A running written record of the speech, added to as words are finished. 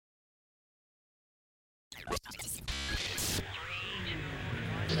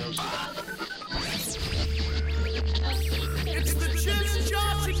It's the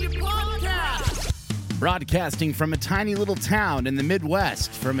JJYP podcast. Broadcasting from a tiny little town in the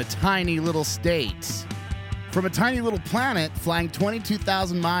Midwest, from a tiny little state, from a tiny little planet flying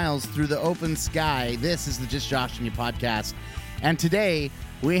 22,000 miles through the open sky. This is the JJYP podcast. And today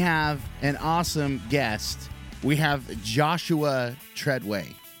we have an awesome guest. We have Joshua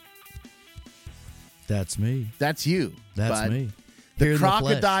Treadway. That's me. That's you. That's bud. me. The Here in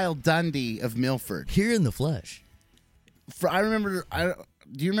Crocodile Dundee of Milford. Here in the flesh. Do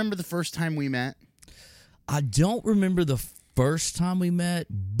you remember the first time we met? I don't remember the first time we met,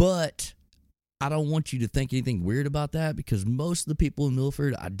 but I don't want you to think anything weird about that because most of the people in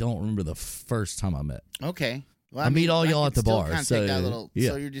Milford, I don't remember the first time I met. Okay. Well, I meet all y'all at the bar. So,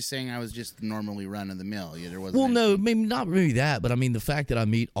 So you're just saying I was just normally run of the mill. Yeah, there wasn't. Well, no, maybe not really that, but I mean the fact that I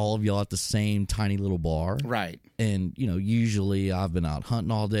meet all of y'all at the same tiny little bar. Right. And, usually I've been out hunting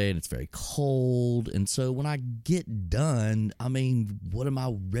all day and it's very cold. And so when I get done, I mean, what am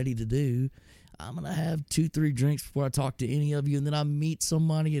I ready to do? I'm going to have 2-3 drinks before I talk to any of you. And then I meet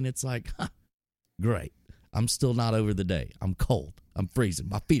somebody and it's like, great. I'm still not over the day. I'm cold. I'm freezing.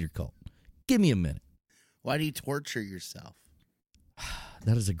 My feet are cold. Give me a minute. Why do you torture yourself?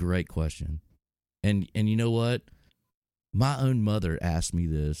 That is a great question. And you know what? My own mother asked me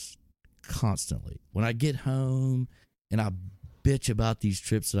this constantly. When I get home and I bitch about these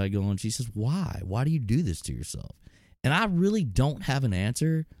trips that I go on, she says, why? Why do you do this to yourself? And I really don't have an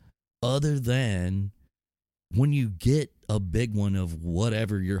answer other than when you get a big one of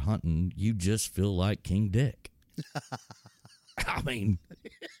whatever you're hunting, you just feel like King Dick. I mean,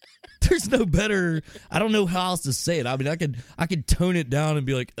 there's no better. I don't know how else to say it. I mean, I could tone it down and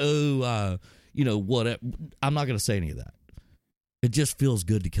be like, what? I'm not going to say any of that. It just feels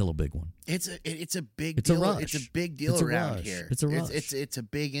good to kill a big one. It's a big it's deal. A rush. It's a big deal it's around rush. here. It's a rush. It's a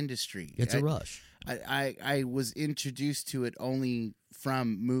big industry. It's a rush. I was introduced to it only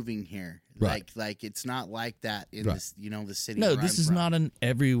from moving here. Right. Like it's not like that in right. this, the city. No, where this I'm is from. not an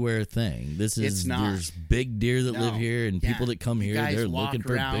everywhere thing. This is It's not. There's big deer that live here, and people that come here, guys they're walk looking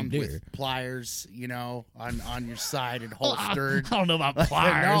for around big deer. with pliers, on your side and Well, holstered. I don't know about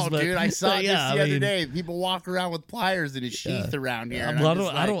pliers. No, but, dude, I saw this yeah, the other day. People walk around with pliers in a sheath around here. And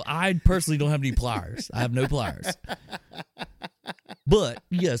I personally don't have any pliers. I have no pliers. But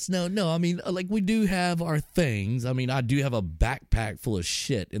yes, no. I mean, like we do have our things. I mean, I do have a backpack full of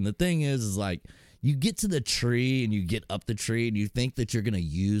shit. And the thing is like you get to the tree and you get up the tree and you think that you're going to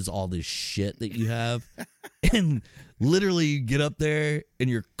use all this shit that you have. And literally you get up there and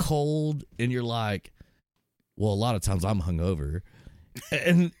you're cold and you're like, well, a lot of times I'm hungover.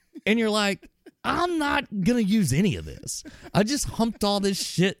 And you're like, I'm not going to use any of this. I just humped all this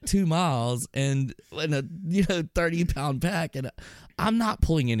shit 2 miles and in a 30-pound pack, and I'm not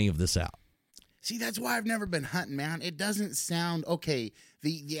pulling any of this out. See, that's why I've never been hunting, man. It doesn't sound okay.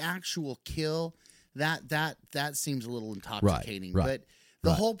 The actual kill, that seems a little intoxicating. Right. But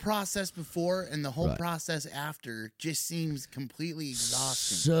the whole process before and the whole process after just seems completely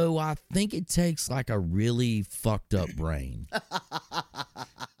exhausting. So I think it takes like a really fucked up brain.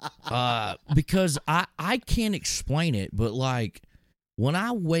 Because I can't explain it, but like when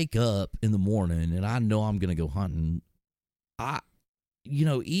I wake up in the morning and I know I'm going to go hunting,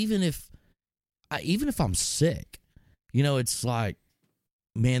 even if I'm sick, it's like,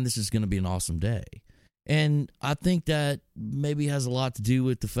 man, this is going to be an awesome day. And I think that maybe has a lot to do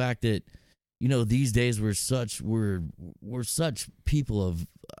with the fact that, these days we're such people of,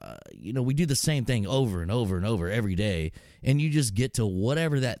 we do the same thing over and over and over every day. And you just get to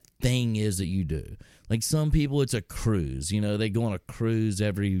whatever that thing is that you do. Like some people, it's a cruise. They go on a cruise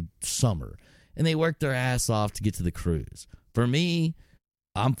every summer and they work their ass off to get to the cruise. For me,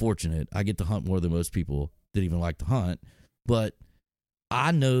 I'm fortunate. I get to hunt more than most people that even like to hunt. But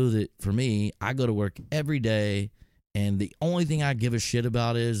I know that for me, I go to work every day, and the only thing I give a shit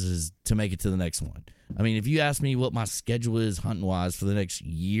about is to make it to the next one. I mean, if you ask me what my schedule is hunting-wise for the next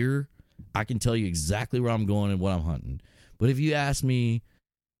year, I can tell you exactly where I'm going and what I'm hunting. But if you ask me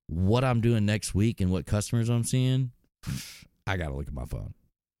what I'm doing next week and what customers I'm seeing, I got to look at my phone.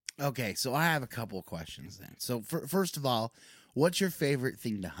 Okay, so I have a couple of questions then. So first of all, what's your favorite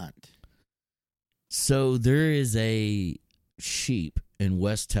thing to hunt? So there is a sheep in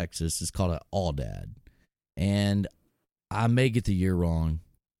West Texas. It's called an Aoudad. And I may get the year wrong,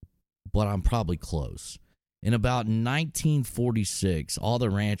 but I'm probably close. In about 1946, all the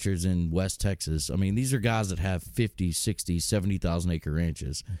ranchers in West Texas, I mean, these are guys that have 50, 60, 70,000 acre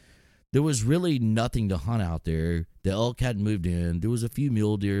ranches. there was really nothing to hunt out there. The elk hadn't moved in. There was a few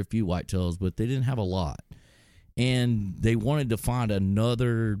mule deer, a few whitetails, but they didn't have a lot. And they wanted to find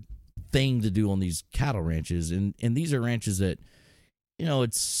another thing to do on these cattle ranches. And these are ranches that,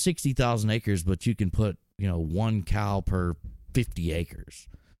 it's 60,000 acres, but you can put, one cow per 50 acres.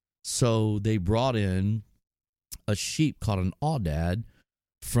 So they brought in a sheep called an aoudad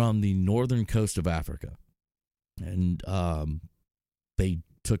from the northern coast of Africa. And they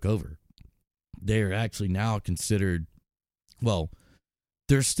took over. They're actually now considered,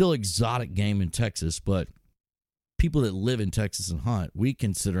 there's still exotic game in Texas, but people that live in Texas and hunt, we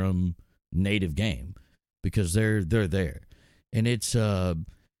consider them native game because they're there. And it's a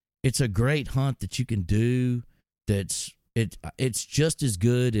great hunt that you can do. It's just as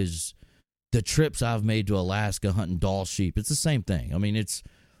good as the trips I've made to Alaska hunting Dall sheep. It's the same thing. I mean, it's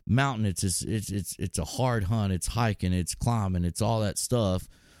mountain. It's a hard hunt. It's hiking. It's climbing. It's all that stuff.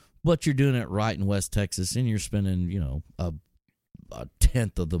 But you're doing it right in West Texas, and you're spending a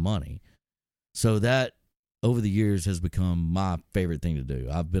tenth of the money. So that over the years has become my favorite thing to do.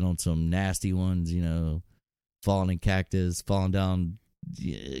 I've been on some nasty ones, falling in cactus, falling down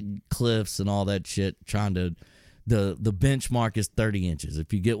cliffs and all that shit, trying to the benchmark is 30 inches.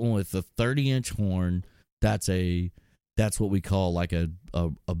 If you get one with a 30-inch horn, that's what we call like a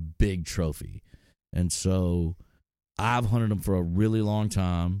big trophy. And so I've hunted them for a really long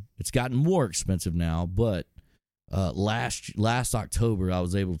time. It's gotten more expensive now, but last October I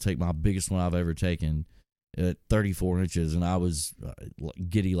was able to take my biggest one I've ever taken at 34 inches, and I was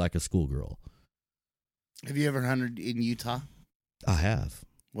giddy like a schoolgirl. Have you ever hunted in Utah? I have.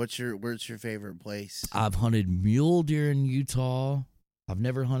 Where's your favorite place? I've hunted mule deer in Utah. I've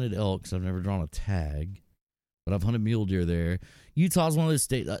never hunted elk because I've never drawn a tag, but I've hunted mule deer there. Utah's one of those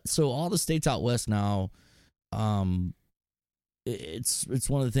states. So all the states out west now, it's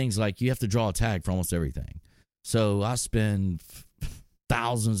one of the things like you have to draw a tag for almost everything. So I spend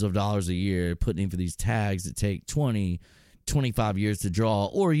thousands of dollars a year putting in for these tags that take 20, 25 years to draw,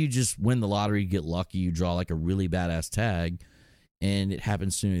 or you just win the lottery, get lucky, you draw like a really badass tag, and it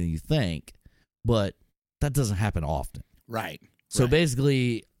happens sooner than you think. But that doesn't happen often. Right. So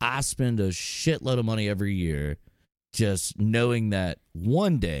basically, I spend a shitload of money every year just knowing that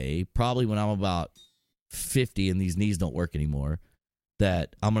one day, probably when I'm about 50 and these knees don't work anymore,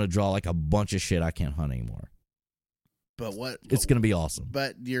 that I'm going to draw like a bunch of shit I can't hunt anymore. It's going to be awesome.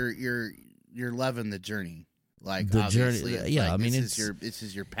 But you're loving the journey. Like the obviously, journey, yeah. Like, I mean, this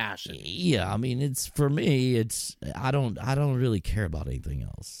is your passion. Yeah, I mean, it's for me. I don't really care about anything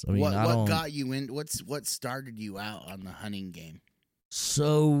else. I mean, what got you in? What started you out on the hunting game?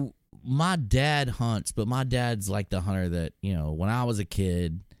 So my dad hunts, but my dad's like the hunter that when I was a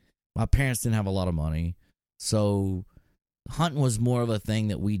kid, my parents didn't have a lot of money, so hunting was more of a thing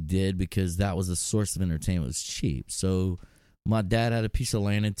that we did because that was a source of entertainment. It was cheap. So my dad had a piece of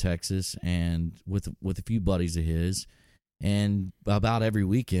land in Texas, and with a few buddies of his, and about every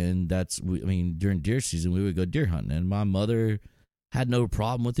weekend, during deer season, we would go deer hunting. And my mother had no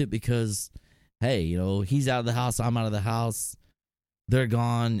problem with it because, hey, he's out of the house, I'm out of the house, they're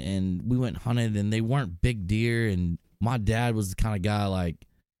gone, and we went hunting, and they weren't big deer. And my dad was the kind of guy like,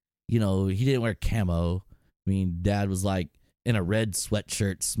 he didn't wear camo. I mean, Dad was like in a red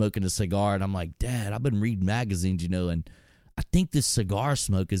sweatshirt smoking a cigar, and I'm like, Dad, I've been reading magazines, and I think this cigar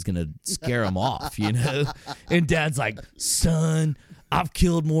smoke is going to scare him off, And Dad's like, son, I've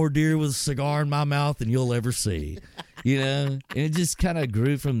killed more deer with a cigar in my mouth than you'll ever see, And it just kind of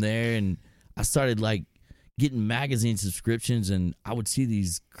grew from there, and I started like getting magazine subscriptions, and I would see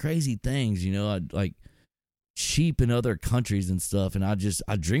these crazy things, I'd like sheep in other countries and stuff, and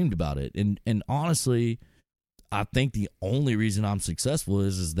I dreamed about it. And honestly, I think the only reason I'm successful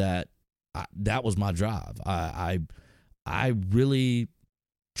is that that was my drive. I really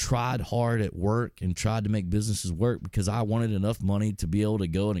tried hard at work and tried to make businesses work because I wanted enough money to be able to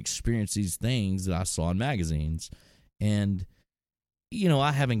go and experience these things that I saw in magazines. And,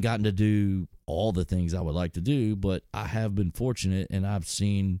 I haven't gotten to do all the things I would like to do, but I have been fortunate, and I've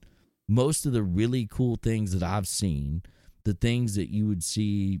seen most of the really cool things that I've seen, the things that you would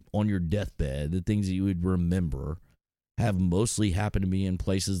see on your deathbed, the things that you would remember, have mostly happened to me in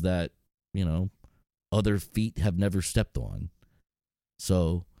places that, other feet have never stepped on.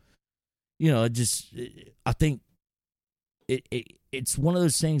 So, I think it's one of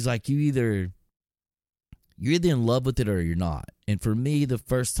those things like you're either in love with it or you're not. And for me, the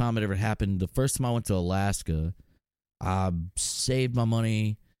first time it ever happened, the first time I went to Alaska, I saved my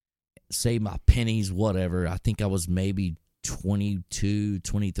money, saved my pennies, whatever. I think I was maybe 22,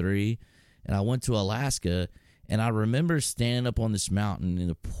 23, and I went to Alaska, And I remember standing up on this mountain in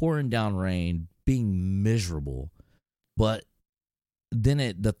the pouring down rain, being miserable. But then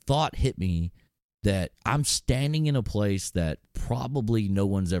the thought hit me that I'm standing in a place that probably no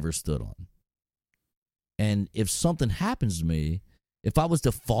one's ever stood on. And if something happens to me, if I was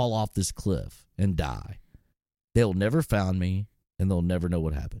to fall off this cliff and die, they'll never find me and they'll never know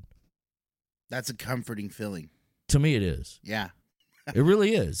what happened. That's a comforting feeling. To me, it is. Yeah. It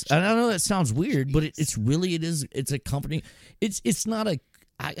really is. And I know that sounds weird, but it's really, it is. It's a comforting. It's not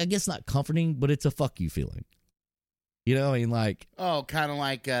I guess not comforting, but it's a fuck you feeling. You know, I mean, like, oh, kind of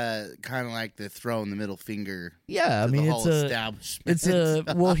like the throwing the middle finger. Yeah, I mean, the whole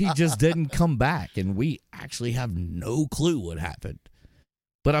establishment. Well, he just didn't come back, and we actually have no clue what happened.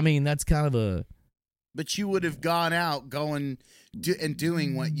 But I mean, that's kind of a. But you would have gone out, doing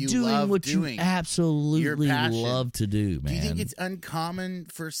what you doing love what doing. You absolutely love to do, man. Do you think it's uncommon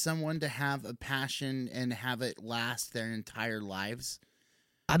for someone to have a passion and have it last their entire lives?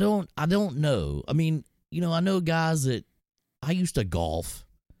 I don't know. I mean, you know, I know guys that I used to golf.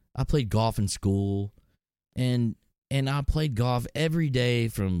 I played golf in school, and I played golf every day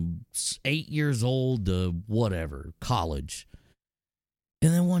from 8 years old to whatever, college.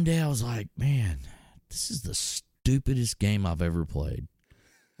 And then one day I was like, man, this is the stupidest game I've ever played.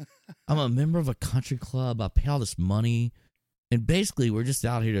 I'm a member of a country club. I pay all this money, and basically we're just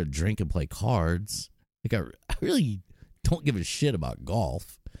out here to drink and play cards. Like I really don't give a shit about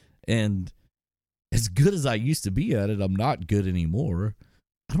golf. And as good as I used to be at it, I'm not good anymore.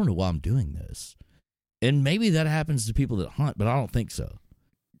 I don't know why I'm doing this. And maybe that happens to people that hunt, but I don't think so.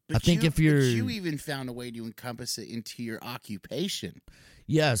 But I think if you're... But you even found a way to encompass it into your occupation.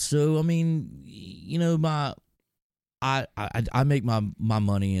 Yeah, so, I mean, you know, I make my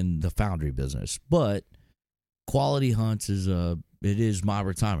money in the foundry business, but quality hunts it is my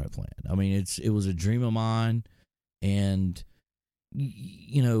retirement plan. I mean, it was a dream of mine, and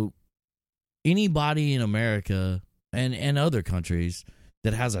you know, anybody in America and other countries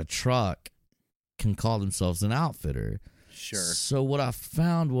that has a truck can call themselves an outfitter. Sure. So what I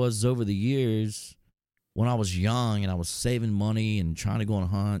found was over the years, when I was young and I was saving money and trying to go on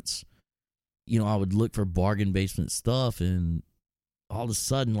hunts, you know, I would look for bargain basement stuff, and all of a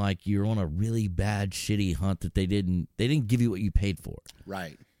sudden, like, you're on a really bad, shitty hunt that they didn't give you what you paid for.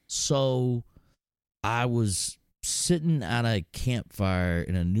 Right. So I was sitting at a campfire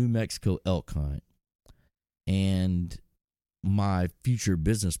in a New Mexico elk hunt, and my future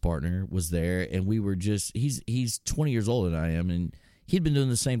business partner was there, and we were just, he's 20 years older than I am, and he'd been doing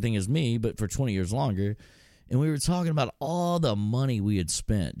the same thing as me, but for 20 years longer, and we were talking about all the money we had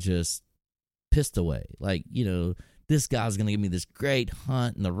spent just pissed away. Like, you know, this guy's going to give me this great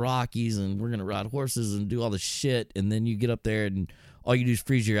hunt in the Rockies, and we're going to ride horses and do all this shit, and then you get up there, and all you do is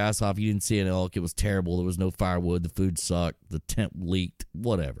freeze your ass off. You didn't see an elk. It was terrible. There was no firewood. The food sucked. The tent leaked.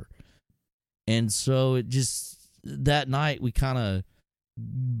 Whatever. And so it just, that night we kind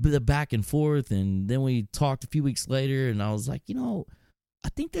of back and forth, and then we talked a few weeks later, and I was like, you know, I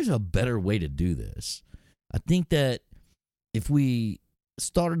think there's a better way to do this. I think that if we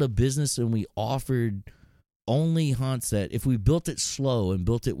started a business and we offered only hunts, that if we built it slow and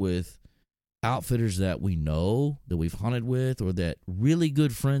built it with outfitters that we know, that we've hunted with, or that really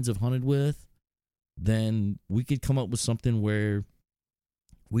good friends have hunted with, then we could come up with something where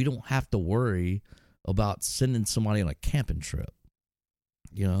we don't have to worry about sending somebody on a camping trip,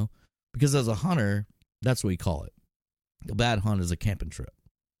 you know? Because as a hunter, that's what we call it. A bad hunt is a camping trip.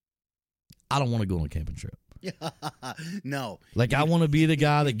 I don't want to go on a camping trip. No. Like, I want to be the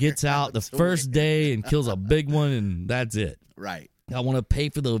guy that gets out the first day and kills a big one, and that's it. Right. I want to pay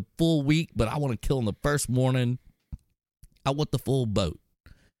for the full week, but I want to kill in the first morning. I want the full boat.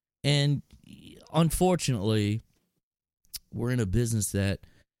 And unfortunately, we're in a business that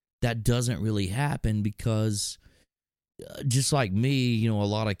doesn't really happen, because just like me, you know, a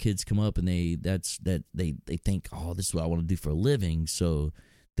lot of kids come up and they think, oh, this is what I want to do for a living. So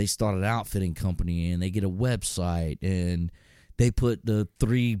they start an outfitting company, and they get a website, and they put the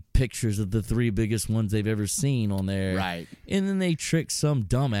 3 pictures of the 3 biggest ones they've ever seen on there. Right. And then they trick some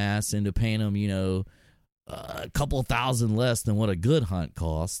dumbass into paying them, you know, a couple $1,000 less than what a good hunt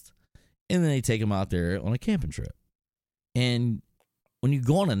costs. And then they take them out there on a camping trip. And when you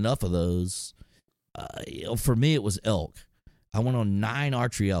go on enough of those, you know, for me, it was elk. I went on 9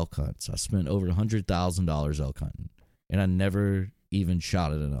 archery elk hunts. I spent over $100,000 elk hunting, and I never even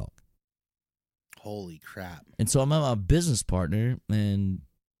shot at an elk. Holy crap. And so I'm at my business partner, and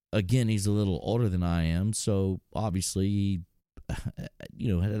again, he's a little older than I am, so obviously he,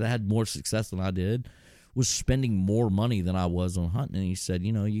 you know, had more success than I did, was spending more money than I was on hunting, and he said,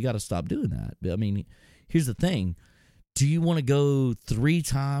 you know, you got to stop doing that. I mean, here's the thing. Do you want to go 3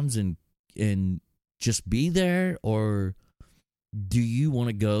 times and just be there, or do you want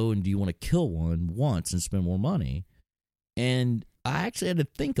to go and do you want to kill one once and spend more money? And I actually had to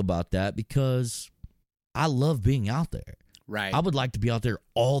think about that because I love being out there. Right. I would like to be out there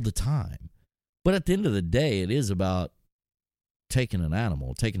all the time. But at the end of the day, it is about taking an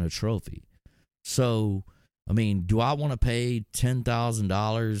animal, taking a trophy. So, I mean, do I want to pay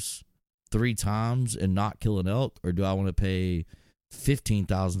 $10,000 3 times and not kill an elk, or do I want to pay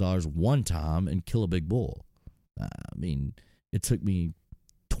 $15,000 one time and kill a big bull? I mean, it took me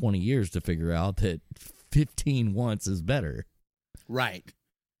 20 years to figure out that 15 once is better. Right.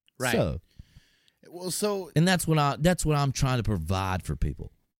 And that's what I'm trying to provide for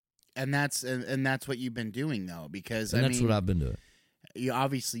people. And that's what you've been doing, though, because that's what I've been doing.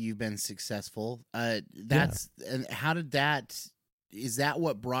 You've been successful. And how did that? Is that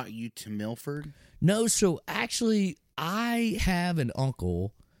what brought you to Milford? No, so actually, I have an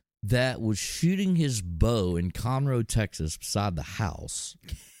uncle that was shooting his bow in Conroe, Texas, beside the house,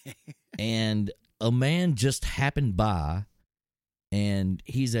 and a man just happened by, and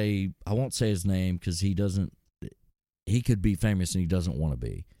I won't say his name because he could be famous and he doesn't want to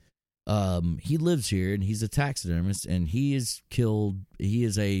be. He lives here and he's a taxidermist, and he is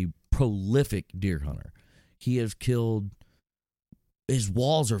a prolific deer hunter. He has killed, his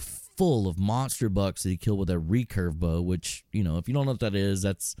walls are full of monster bucks that he killed with a recurve bow, which, if you don't know what that is,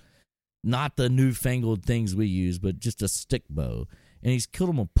 that's not the newfangled things we use, but just a stick bow. And he's killed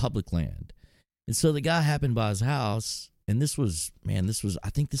them on public land. And so the guy happened by his house, and I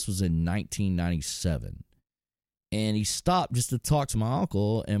think this was in 1997. And he stopped just to talk to my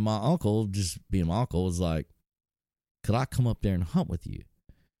uncle, and my uncle, just being my uncle, was like, could I come up there and hunt with you?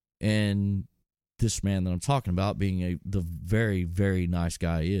 And this man that I'm talking about, being the very, very nice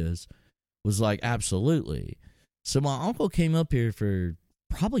guy he is, was like, absolutely. So my uncle came up here for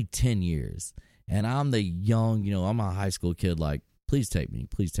probably 10 years, and I'm the young, I'm a high school kid, like, please take me,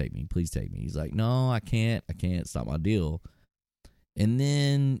 please take me, please take me. He's like, no, I can't, it's not my deal. And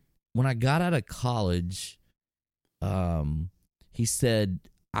then when I got out of college, he said,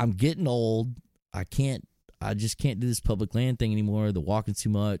 I'm getting old. I just can't do this public land thing anymore. The walking's too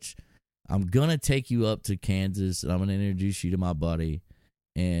much. I'm going to take you up to Kansas, and I'm going to introduce you to my buddy,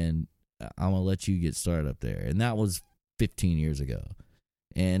 and I'm going to let you get started up there. And that was 15 years ago.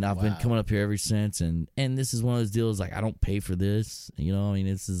 And I've been coming up here ever since. And this is one of those deals, like, I don't pay for this.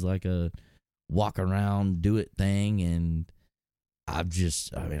 This is like a walk around, do it thing. And I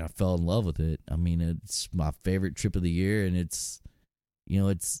fell in love with it. It's my favorite trip of the year. And it's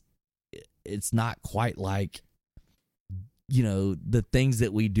not quite like, the things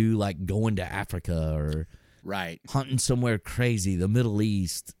that we do, like going to Africa or hunting somewhere crazy, the Middle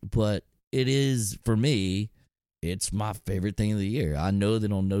East. But it is, for me, it's my favorite thing of the year. I know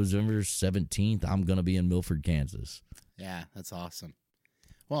that on November 17th, I'm going to be in Milford, Kansas. Yeah, that's awesome.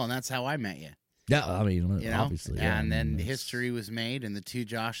 Well, and that's how I met you. Yeah, obviously. Yeah, and then history was made, and the two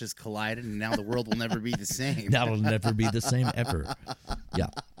Joshes collided, and now the world will never be the same. That'll never be the same ever. Yeah.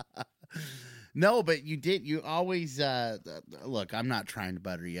 No, but you always, look, I'm not trying to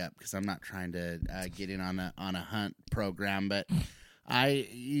butter you up because I'm not trying to get in on a hunt program, but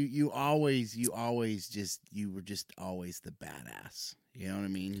you were just always the badass. You know what I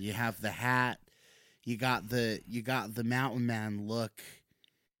mean? You have the hat, you got the mountain man look,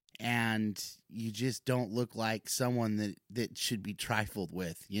 and you just don't look like someone that should be trifled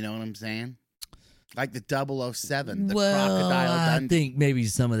with. You know what I'm saying? Like the 007, the Crocodile Dundee. I think maybe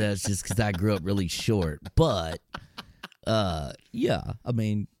some of that's just because I grew up really short. But, yeah,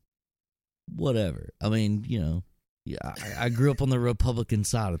 whatever. I grew up on the Republican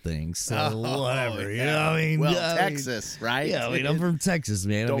side of things, so whatever. Yeah. You know what I mean? Texas, right? Yeah, I'm from Texas,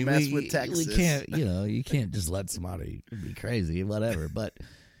 man. Don't mess with Texas. We can't, you can't just let somebody be crazy, whatever. But,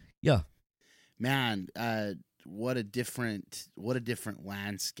 yeah. Man, what a different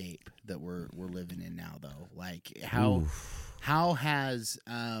landscape that we're living in now, though. Like how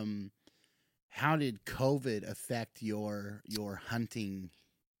did COVID affect your hunting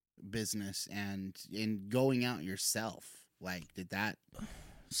business and in going out yourself? Like, did that?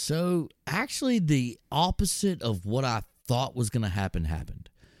 So actually, the opposite of what I thought was going to happen happened.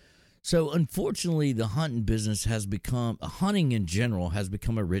 So unfortunately, the hunting business hunting in general has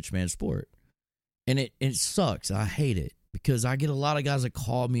become a rich man's sport. And it sucks. I hate it because I get a lot of guys that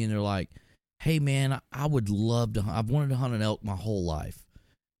call me and they're like, hey, man, I would love to hunt. I've wanted to hunt an elk my whole life.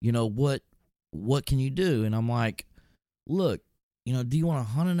 What can you do? And I'm like, look, do you want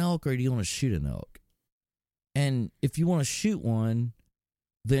to hunt an elk or do you want to shoot an elk? And if you want to shoot one,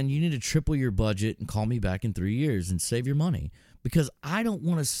 then you need to triple your budget and call me back in 3 years and save your money, because I don't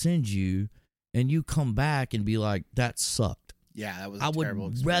want to send you and you come back and be like, that sucked. Yeah, that was I would terrible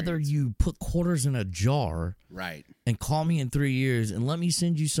experience. rather you put quarters in a jar Right. and call me in 3 years and let me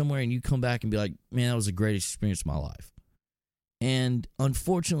send you somewhere and you come back and be like, man, that was the greatest experience of my life. And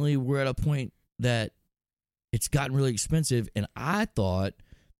unfortunately, we're at a point that it's gotten really expensive, and I thought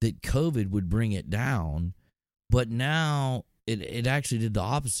that COVID would bring it down, but now it actually did the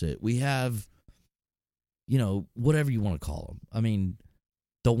opposite. We have, whatever you want to call them. I mean,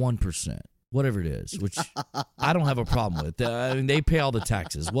 the 1%, whatever it is, which I don't have a problem with. I mean, they pay all the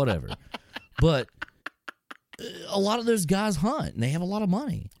taxes, whatever. But a lot of those guys hunt, and they have a lot of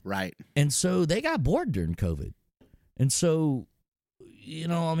money. Right. And so they got bored during COVID. And so,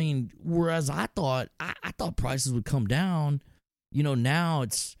 whereas I thought prices would come down, now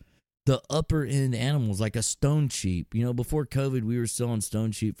it's the upper end animals, like a stone sheep. Before COVID, we were selling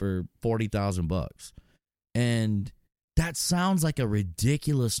stone sheep for $40,000. And that sounds like a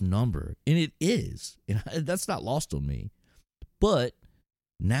ridiculous number. And it is. And that's not lost on me. But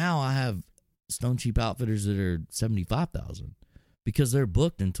now I have stone sheep outfitters that are $75,000 because they're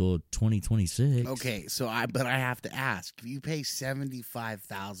booked until 2026. Okay, but I have to ask, if you pay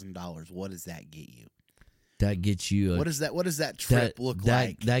 $75,000, what does that get you? That gets you what does that trip look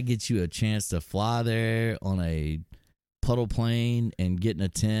like? That gets you a chance to fly there on a puddle plane and get in a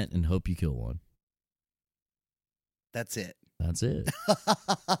tent and hope you kill one. That's it. That's it. But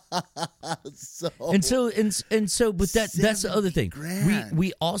that's the other thing. $70,000.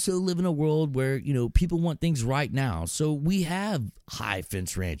 We also live in a world where, people want things right now. So we have high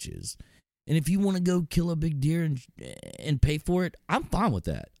fence ranches. And if you want to go kill a big deer and pay for it, I'm fine with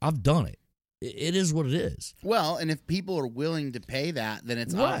that. I've done it. It is what it is. Well, and if people are willing to pay that, then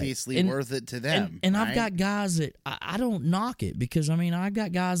it's Right. obviously worth it to them. And right? I've got guys that I don't knock it, because I've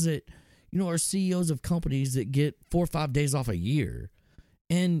got guys that are CEOs of companies that get 4 or 5 days off a year.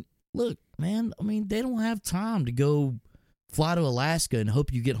 And look, man, they don't have time to go fly to Alaska and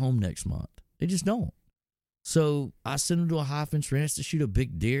hope you get home next month. They just don't. So I send them to a high fence ranch to shoot a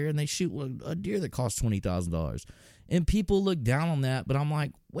big deer, and they shoot a deer that costs $20,000. And people look down on that, but I'm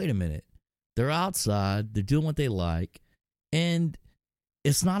like, wait a minute. They're outside. They're doing what they like. And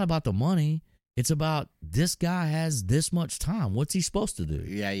it's not about the money. It's about this guy has this much time. What's he supposed to do?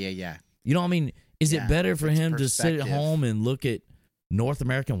 Yeah. Is it better for it's him to sit at perspective. home and look at North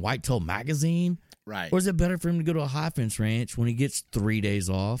American Whitetail Magazine? Right. Or is it better for him to go to a high fence ranch when he gets 3 days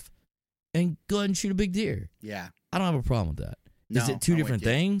off and go ahead and shoot a big deer? Yeah. I don't have a problem with that. Is No, it two I'm different with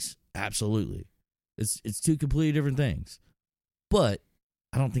you. things? Absolutely. It's two completely different things. But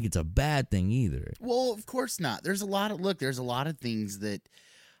I don't think it's a bad thing either. Well, of course not. There's a lot of things that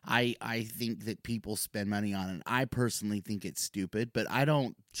I think that people spend money on, and I personally think it's stupid, but I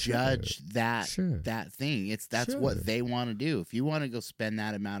don't judge that thing. That's what they want to do. If you want to go spend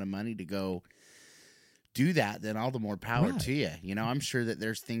that amount of money to go do that, then all the more power to you. I'm sure that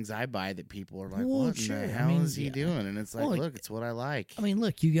there's things I buy that people are like, what in the hell is he doing? And it's like, look, it's what I like.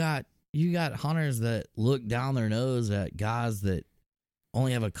 Look, you got hunters that look down their nose at guys that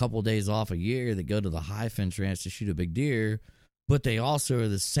only have a couple days off a year that go to the high fence ranch to shoot a big deer, but they also are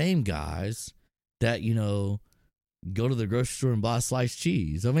the same guys that, go to the grocery store and buy sliced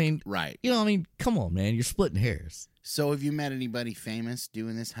cheese. Right. Come on, man, you're splitting hairs. So have you met anybody famous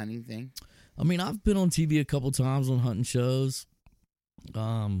doing this hunting thing? I've been on TV a couple times on hunting shows.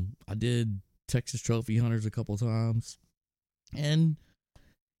 I did Texas Trophy Hunters a couple times. And,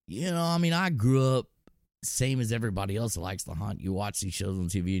 I grew up same as everybody else that likes to hunt. You watch these shows on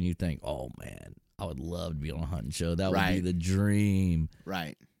TV and you think, oh, man, I would love to be on a hunting show. That would be the dream.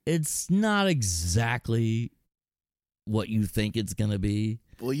 Right. It's not exactly what you think it's going to be.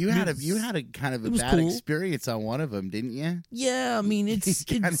 Well, you had a kind of a bad experience on one of them, didn't you? Yeah, it's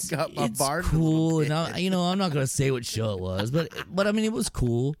kind of got bombarded it's cool, a and I'm not going to say what show it was, but it was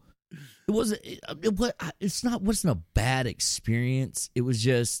cool. It wasn't. It's not. Wasn't a bad experience. It was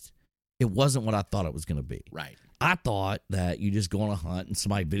just. It wasn't what I thought it was going to be. Right. I thought that you just go on a hunt and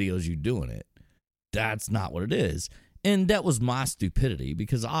somebody videos you doing it. That's not what it is. And that was my stupidity,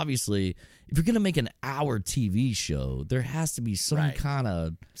 because obviously if you're going to make an hour TV show, there has to be some kind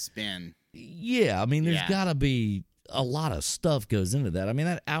of spin. Yeah. There's got to be a lot of stuff goes into that.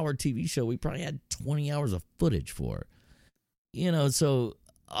 That hour TV show, we probably had 20 hours of footage for. So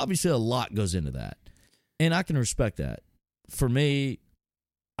obviously a lot goes into that. And I can respect that. For me,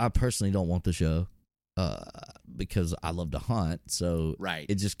 I personally don't want the show because I love to hunt. So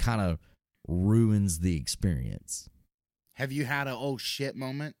it just kind of ruins the experience. Have you had a oh shit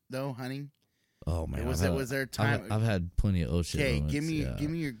moment though hunting? Oh man, Was there a time? I've had plenty of oh shit. Okay,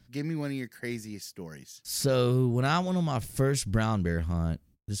 moments, give me one of your craziest stories. So when I went on my first brown bear hunt,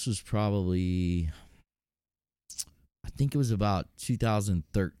 this was probably, I think it was about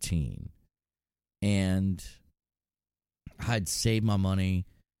 2013, and I'd saved my money,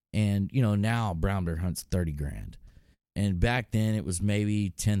 and now a brown bear hunt's $30,000, and back then it was maybe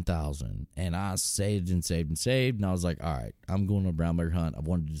 10,000, and I saved and saved and saved, and I was like, all right, I'm going on a brown bear hunt. I've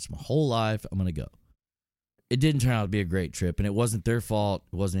wanted to do this my whole life. I'm gonna go. It didn't turn out to be a great trip, and it wasn't their fault.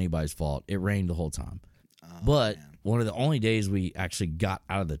 It wasn't anybody's fault. It rained the whole time. But man. one of the only days we actually got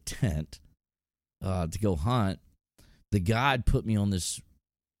out of the tent to go hunt, the guide put me on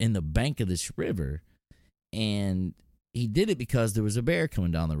in the bank of this river, and he did it because there was a bear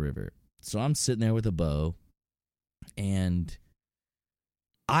coming down the river. So I'm sitting there with a bow, and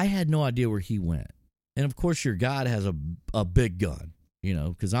I had no idea where he went. And of course, your guide has a big gun,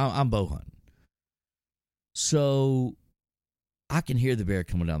 because I'm bow hunting. So I can hear the bear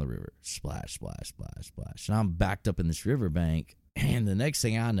coming down the river. Splash, splash, splash, splash. And I'm backed up in this riverbank. And the next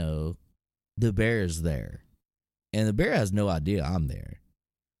thing I know, the bear is there. And the bear has no idea I'm there.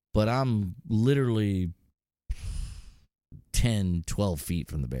 But I'm literally 10, 12 feet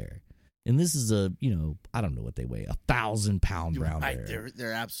from the bear. And this is I don't know what they weigh, 1,000-pound brown bear.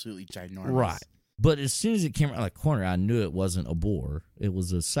 They're absolutely ginormous. Right. But as soon as it came around the corner, I knew it wasn't a boar. It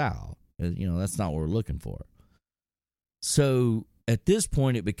was a sow. That's not what we're looking for. So at this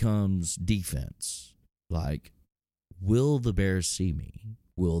point, it becomes defense. Like, will the bear see me?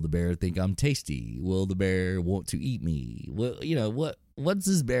 Will the bear think I'm tasty? Will the bear want to eat me? Well, what's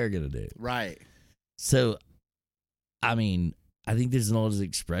this bear gonna do? Right. So, I mean, I think there's an old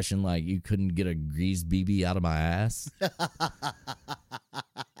expression like, you couldn't get a greased BB out of my ass.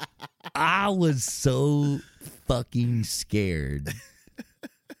 I was so fucking scared.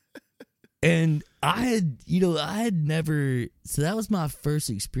 And I had never, so that was my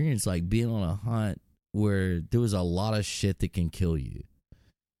first experience, like being on a hunt where there was a lot of shit that can kill you.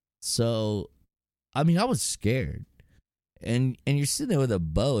 So, I mean, I was scared. And you're sitting there with a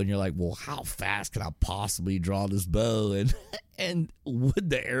bow, and you're like, well, how fast can I possibly draw this bow? And would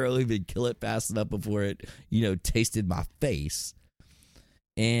the arrow even kill it fast enough before it, tasted my face?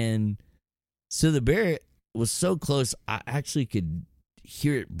 And so the bear was so close, I actually could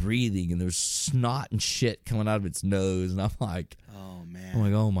hear it breathing, and there's snot and shit coming out of its nose, and I'm like, oh man, I'm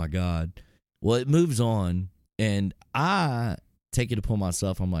like, oh my God. Well, it moves on, and I take it upon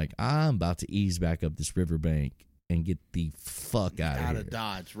myself. I'm like, I'm about to ease back up this riverbank and get the fuck out of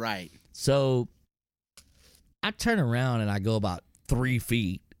Dodge, right? So I turn around and I go about 3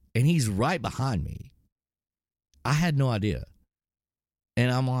 feet, and he's right behind me. I had no idea,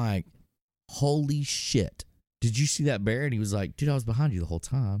 and I'm like, holy shit. Did you see that bear? And he was like, dude, I was behind you the whole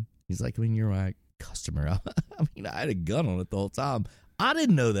time. He's like, I mean, you're my customer. I mean, I had a gun on it the whole time. I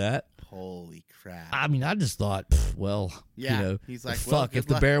didn't know that. Holy crap. I mean, I just thought, well, yeah. He's like, fuck, if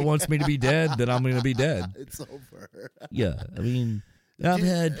the bear wants me to be dead, then I'm going to be dead. It's over. Yeah. I mean, I've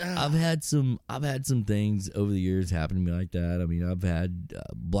had some things over the years happen to me like that. I mean, I've had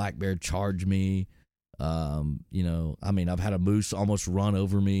black bear charge me. I mean, I've had a moose almost run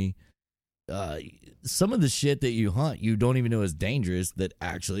over me. Some of the shit that you hunt, you don't even know is dangerous that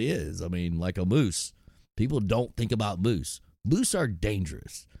actually is. I mean, like a moose. People don't think about moose. Moose are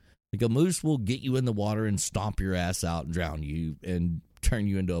dangerous. Like a moose will get you in the water and stomp your ass out and drown you and turn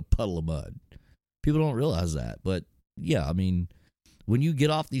you into a puddle of mud. People don't realize that. But yeah, I mean, when you get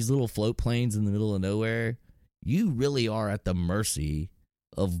off these little float planes in the middle of nowhere, you really are at the mercy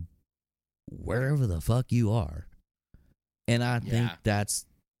of wherever the fuck you are. And I think that's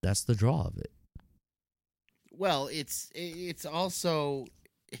the draw of it. Well, it's also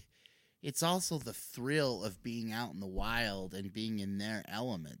the thrill of being out in the wild and being in their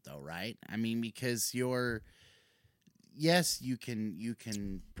element, though, right? I mean, because you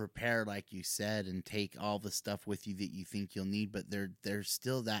can prepare, like you said, and take all the stuff with you that you think you'll need, but there's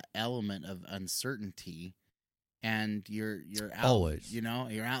still that element of uncertainty, and you're out, always, you're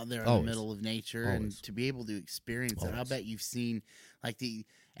out there in always. the middle of nature, always. And to be able to experience it. I'll bet you've seen like the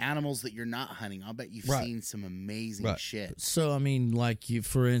animals that you're not hunting. I'll bet you've seen some amazing shit. So, I mean, like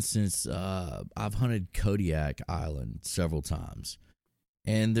for instance, I've hunted Kodiak Island several times,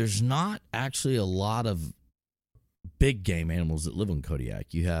 and there's not actually a lot of big game animals that live on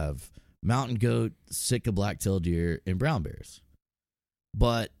Kodiak. You have mountain goat, Sitka black-tailed deer, and brown bears.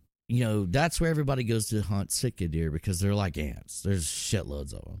 But, that's where everybody goes to hunt Sitka deer because they're like ants. There's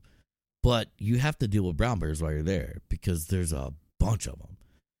shitloads of them. But you have to deal with brown bears while you're there because there's a bunch of them.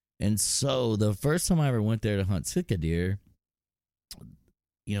 And so the first time I ever went there to hunt Sitka deer,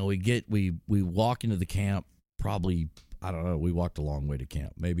 we walk into the camp. Probably, I don't know. We walked a long way to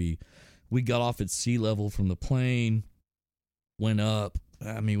camp. Maybe we got off at sea level from the plane, went up.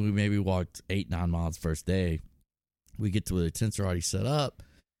 I mean, we maybe walked 8-9 miles first day. We get to where the tents are already set up,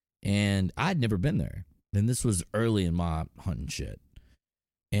 and I'd never been there. And this was early in my hunting shit.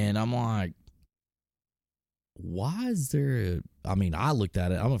 And I'm like, why is there I looked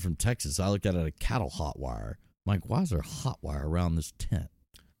at it. I'm from Texas. I looked at it a cattle hot wire. I'm like, why is there a hot wire around this tent?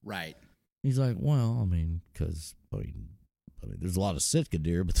 Right. He's like, well, because there's a lot of Sitka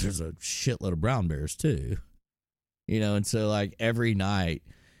deer, but there's a shitload of brown bears too. And so like every night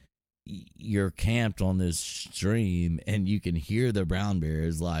you're camped on this stream and you can hear the brown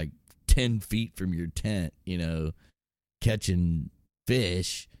bears like 10 feet from your tent, catching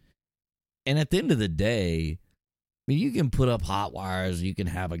fish. And at the end of the day, you can put up hot wires, you can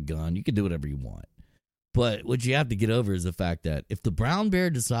have a gun, you can do whatever you want. But what you have to get over is the fact that if the brown bear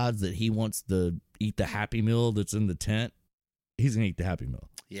decides that he wants to eat the Happy Meal that's in the tent, he's going to eat the Happy Meal.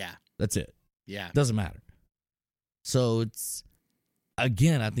 Yeah. That's it. Yeah. Doesn't matter. So it's,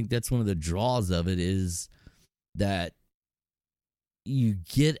 again, I think that's one of the draws of it is that you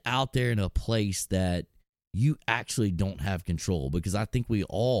get out there in a place that you actually don't have control. Because I think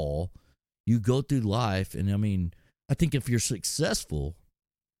you go through life, and I think if you're successful,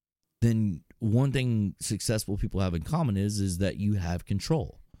 then one thing successful people have in common is that you have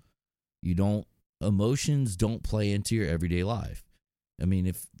control. Emotions don't play into your everyday life.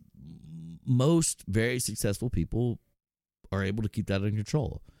 If most very successful people are able to keep that under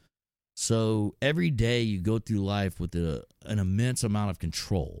control. So every day you go through life with an immense amount of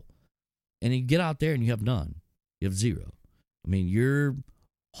control. And you get out there and you have none. You have zero. Your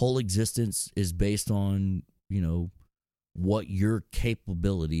whole existence is based on, what your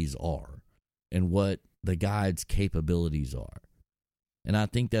capabilities are and what the guide's capabilities are. And I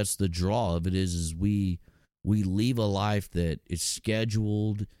think that's the draw of it is we leave a life that is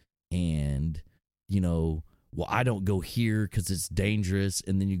scheduled and, I don't go here because it's dangerous.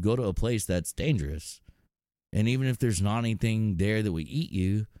 And then you go to a place that's dangerous. And even if there's not anything there that would eat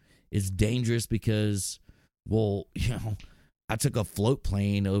you, it's dangerous because, I took a float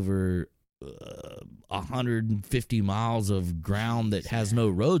plane over 150 miles of ground that has no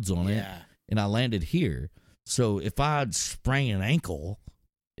roads on it, and I landed here. So if I'd sprain an ankle,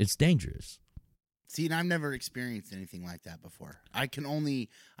 it's dangerous. See, and I've never experienced anything like that before. I can only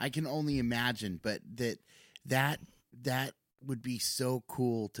imagine, but that would be so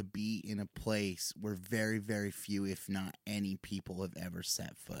cool to be in a place where very, very few, if not any, people have ever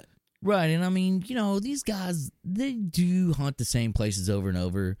set foot. Right, and these guys, they do hunt the same places over and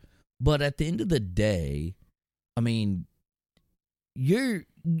over, but at the end of the day,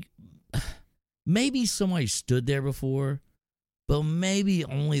 maybe somebody stood there before, but maybe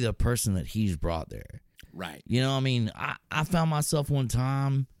only the person that he's brought there. Right. I found myself one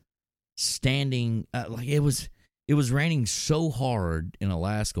time standing, it was raining so hard in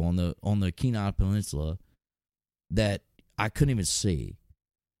Alaska on the Kenai Peninsula that I couldn't even see.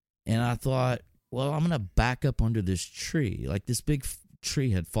 And I thought, well, I'm going to back up under this tree. Like this big tree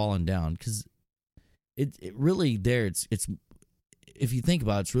had fallen down because it really there. It's if you think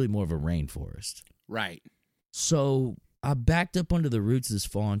about it, it's really more of a rainforest. Right. So I backed up under the roots of this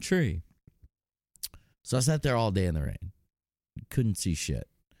fallen tree. So I sat there all day in the rain. Couldn't see shit.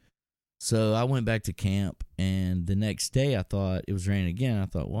 So I went back to camp, and the next day I thought it was raining again. I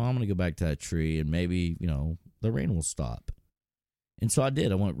thought, well, I'm going to go back to that tree and maybe, the rain will stop. And so I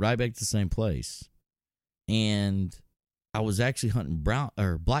did. I went right back to the same place. And I was actually hunting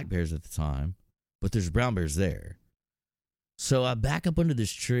black bears at the time, but there's brown bears there. So I back up under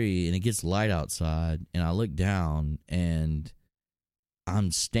this tree, and it gets light outside, and I look down, and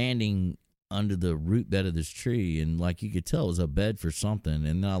I'm standing under the root bed of this tree, and like you could tell, it was a bed for something.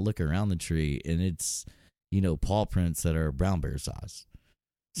 And then I look around the tree, and it's, paw prints that are brown bear size.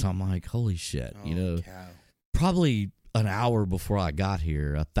 So I'm like, holy shit, cow. Probably an hour before I got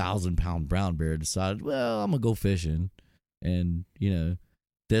here, 1,000-pound brown bear decided, well, I'm going to go fishing. And,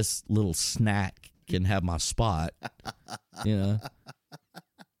 this little snack can have my spot,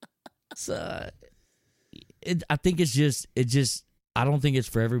 So I think it's just, I don't think it's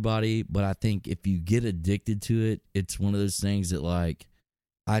for everybody, but I think if you get addicted to it, it's one of those things that, like,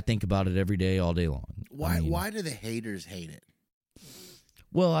 I think about it every day, all day long. Why do the haters hate it?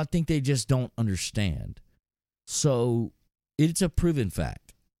 Well, I think they just don't understand. So it's a proven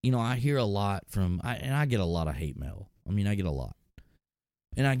fact. I hear a lot and I get a lot of hate mail. I get a lot.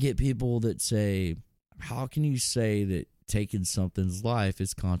 And I get people that say, how can you say that taking something's life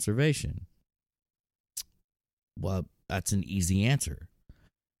is conservation? Well, that's an easy answer.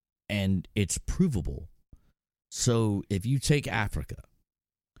 and it's provable. So if you take Africa,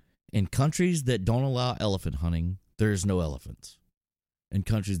 in countries that don't allow elephant hunting, there's no elephants. In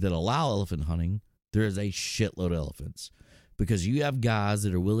countries that allow elephant hunting, there is a shitload of elephants. Because you have guys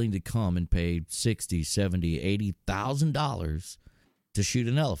that are willing to come and pay $60,000, $70,000, $80,000 to shoot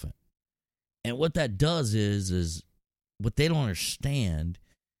an elephant. And what that does is what they don't understand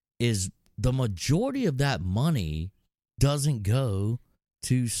is the majority of that money doesn't go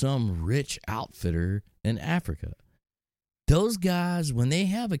to some rich outfitter in Africa. Those guys, when they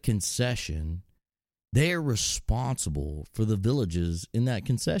have a concession, they are responsible for the villages in that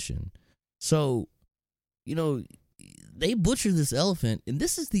concession. So, you know, they butcher this elephant, and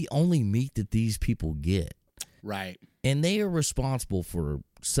this is the only meat that these people get. Right. And they are responsible for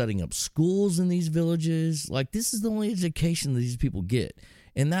setting up schools in these villages. Like, this is the only education that these people get.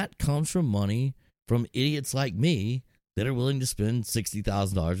 And that comes from money from idiots like me that are willing to spend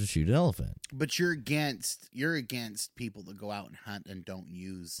 $60,000 to shoot an elephant. But you're against people that go out and hunt and don't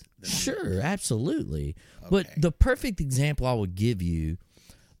use them. Sure, absolutely. Okay. But the perfect example I would give you,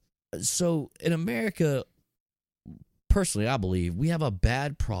 so in America, personally, I believe we have a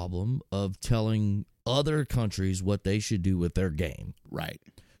bad problem of telling other countries what they should do with their game. Right.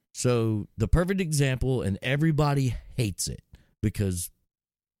 So the perfect example, and everybody hates it because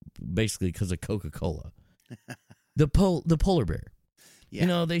of Coca-Cola. The polar bear. Yeah. You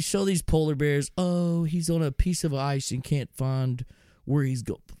know, they show these polar bears, oh, he's on a piece of ice and can't find where he's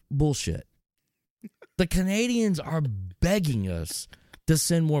going. Bullshit. The Canadians are begging us to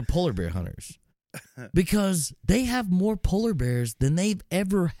send more polar bear hunters because they have more polar bears than they've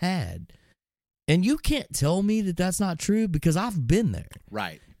ever had. And you can't tell me that that's not true because I've been there.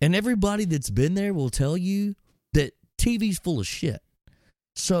 Right. And everybody that's been there will tell you that TV's full of shit.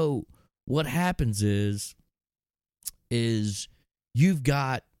 So what happens is you've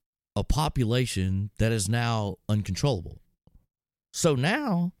got a population that is now uncontrollable. So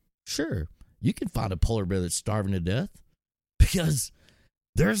now, sure, you can find a polar bear that's starving to death because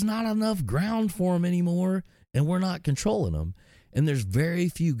there's not enough ground for them anymore, and we're not controlling them. And there's very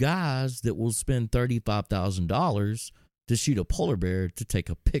few guys that will spend $35,000 to shoot a polar bear to take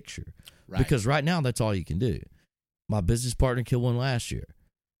a picture. Right. Because right now, that's all you can do. My business partner killed one last year.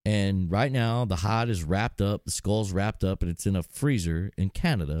 And right now, the hide is wrapped up, the skull's wrapped up, and it's in a freezer in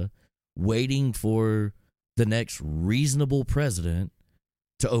Canada, waiting for the next reasonable president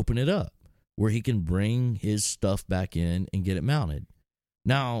to open it up, where he can bring his stuff back in and get it mounted.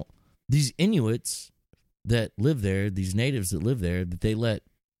 Now, these Inuits that live there, these natives that live there, that they let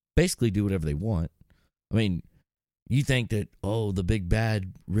basically do whatever they want. I mean, you think that, oh, the big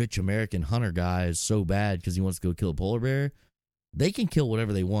bad rich American hunter guy is so bad because he wants to go kill a polar bear. They can kill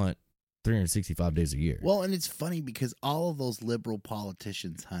whatever they want 365 days a year. Well, and it's funny because all of those liberal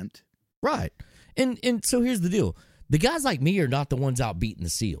politicians hunt. Right. And so here's the deal. The guys like me are not the ones out beating the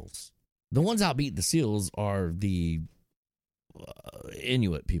seals. The ones out beating the seals are the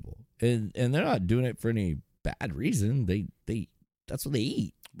Inuit people. And they're not doing it for any bad reason. They that's what they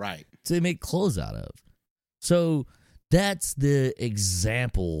eat. Right. So they make clothes out of. So that's the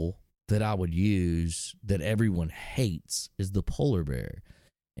example that I would use that everyone hates is the polar bear.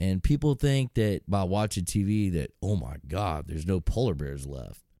 And people think that by watching TV that, oh my God, there's no polar bears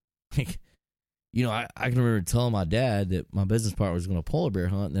left. You know, I can remember telling my dad that my business partner was going to polar bear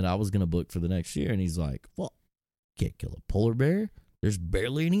hunt and that I was going to book for the next year. And he's like, well, can't kill a polar bear. There's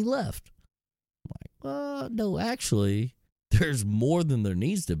barely any left. I'm like, no, actually, there's more than there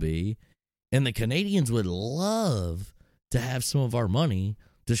needs to be. And the Canadians would love to have some of our money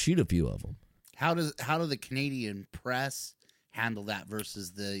to shoot a few of them. How do the Canadian press handle that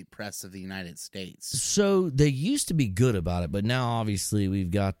versus the press of the United States? So they used to be good about it, but now obviously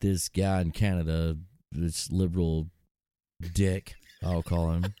we've got this guy in Canada, this liberal dick, I'll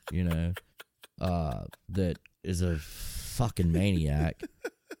call him, you know, that is a fucking maniac.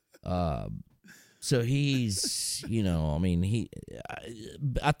 So he's, you know, I mean,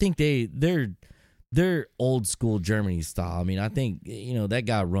 I think they're old school Germany style. I mean, I think, you know, that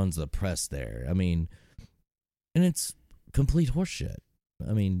guy runs the press there. I mean, and it's complete horseshit.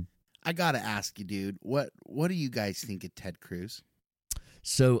 I mean, I gotta ask you, dude, what do you guys think of Ted Cruz?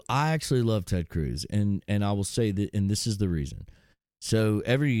 So I actually love Ted Cruz, and I will say that, and this is the reason. So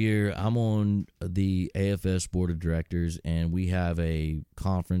every year I'm on the AFS board of directors, and we have a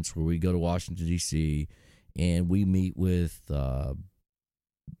conference where we go to Washington, D.C., and we meet with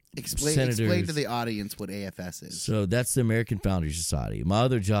Explain to the audience what AFS is. So that's the American Foundry Society. My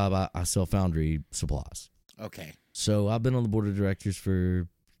other job, I sell foundry supplies. Okay. So I've been on the board of directors for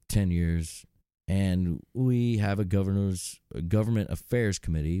 10 years. And we have a government affairs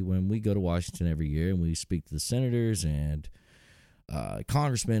committee when we go to Washington every year, and we speak to the senators and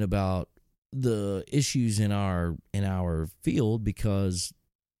congressmen about the issues in our field, because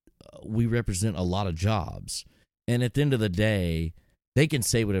we represent a lot of jobs. And at the end of the day, they can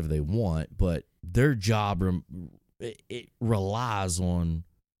say whatever they want, but their job it relies on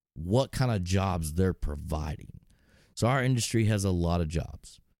what kind of jobs they're providing. So our industry has a lot of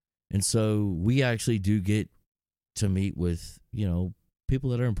jobs. And so we actually do get to meet with, people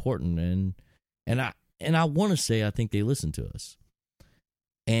that are important, and I want to say I think they listen to us.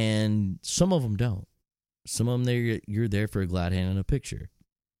 And some of them don't. Some of them you're there for a glad hand and a picture.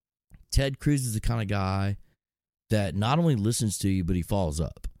 Ted Cruz is the kind of guy that not only listens to you, but he follows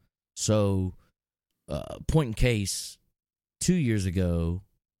up. So, point in case, 2 years ago,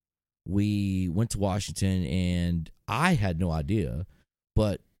 we went to Washington, and I had no idea,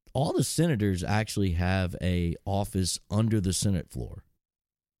 but all the senators actually have a office under the Senate floor.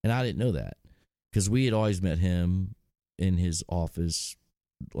 And I didn't know that, because we had always met him in his office,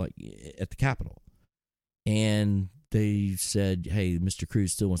 like at the Capitol. And they said, hey, Mr.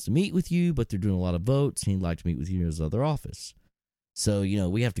 Cruz still wants to meet with you, but they're doing a lot of votes, and he'd like to meet with you in his other office. So,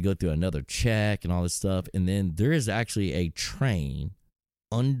 we have to go through another check and all this stuff. And then there is actually a train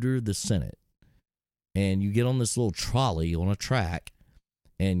under the Senate. And you get on this little trolley on a track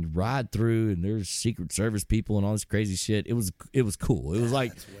and ride through, and there's Secret Service people and all this crazy shit. It was cool. It was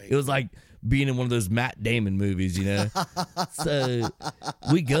like being in one of those Matt Damon movies, So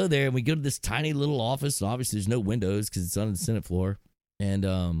we go there, and we go to this tiny little office. Obviously, there's no windows because it's on the Senate floor.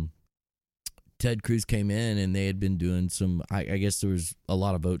 And Ted Cruz came in, and they had been doing some, I guess there was a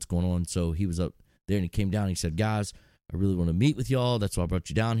lot of votes going on. So he was up there, and he came down, and he said, guys, I really want to meet with y'all. That's why I brought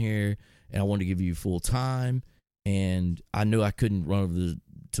you down here, and I want to give you full time. And I knew I couldn't run over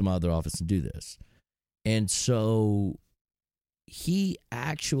to my other office and do this. And so he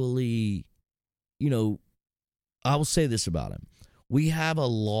actually, I will say this about him. We have a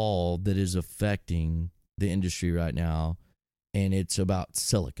law that is affecting the industry right now, and it's about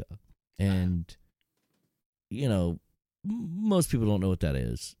silica. And, most people don't know what that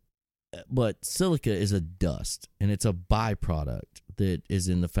is. But silica is a dust, and it's a byproduct that is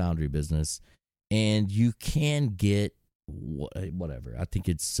in the foundry business. And you can get whatever. I think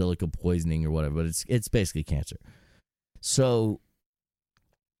it's silica poisoning or whatever, but it's basically cancer. So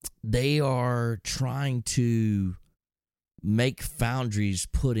they are trying to make foundries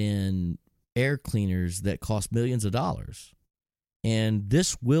put in air cleaners that cost millions of dollars. And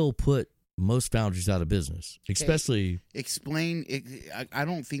this will put most foundries out of business, especially. Explain. I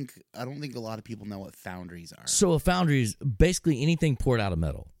don't think a lot of people know what foundries are. So a foundry is basically anything poured out of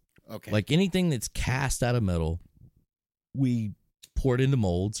metal. Okay. Like anything that's cast out of metal, we pour it into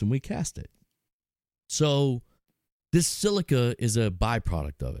molds and we cast it. So this silica is a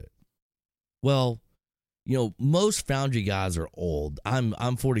byproduct of it. Well, most foundry guys are old. I'm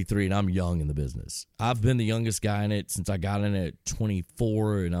 43 and I'm young in the business. I've been the youngest guy in it since I got in it at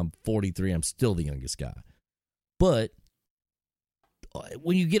 24, and I'm 43. I'm still the youngest guy. But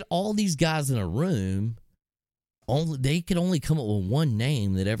when you get all these guys in a room, they can only come up with one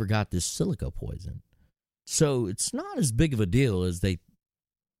name that ever got this silica poison. So it's not as big of a deal as they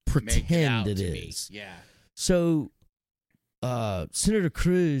pretend it is. Yeah. So Senator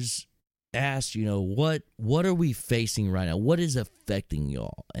Cruz asked, what are we facing right now? What is affecting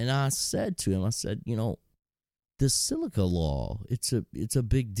y'all? And I said to him, the silica law, it's a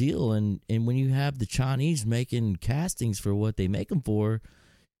big deal. And when you have the Chinese making castings for what they make them for,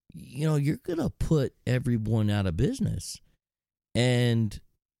 you're going to put everyone out of business. And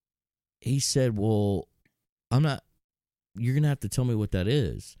he said, well, you're going to have to tell me what that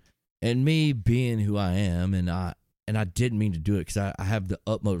is. And me being who I am, and I didn't mean to do it because I have the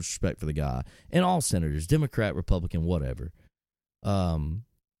utmost respect for the guy and all senators, Democrat, Republican, whatever. I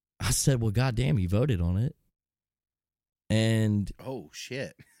said, well, goddamn, you voted on it. And oh,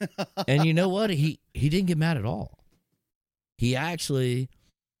 shit. And you know what? He didn't get mad at all. He actually,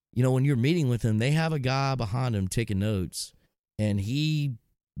 when you're meeting with him, they have a guy behind him taking notes, and he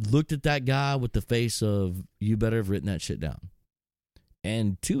looked at that guy with the face of, you better have written that shit down.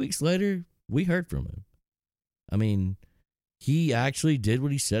 And 2 weeks later, we heard from him. I mean, he actually did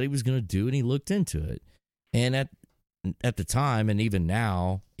what he said he was going to do, and he looked into it. And at the time, and even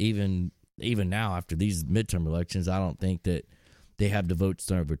now after these midterm elections, I don't think that they have the votes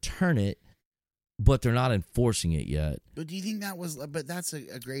to overturn it, but they're not enforcing it yet. But do you think but that's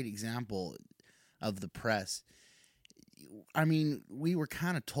a great example of the press. I mean, we were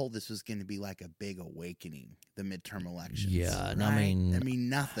kind of told this was going to be like a big awakening, the midterm elections. Yeah, right? I mean,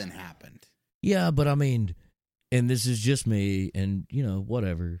 nothing happened. Yeah, but I mean, and this is just me, and,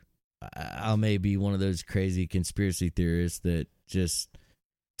 whatever. I may be one of those crazy conspiracy theorists that just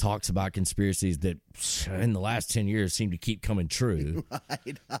talks about conspiracies that in the last 10 years seem to keep coming true.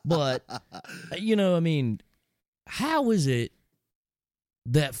 Right. But, I mean, how is it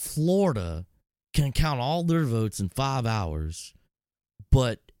that Florida can count all their votes in 5 hours,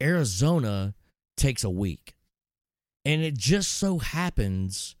 but Arizona takes a week? And it just so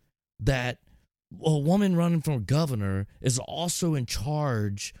happens that a woman running for governor is also in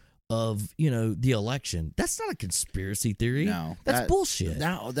charge of, the election. That's not a conspiracy theory. No, that's bullshit.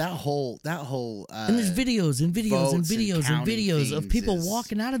 That whole. And there's videos and videos and videos and videos of people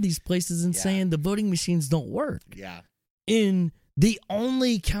walking out of these places and saying the voting machines don't work. Yeah. In the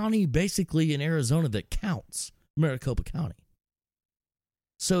only county basically in Arizona that counts, Maricopa County.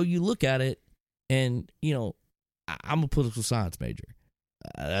 So you look at it, and, I'm a political science major.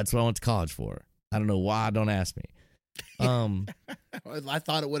 That's what I went to college for. I don't know why. Don't ask me. I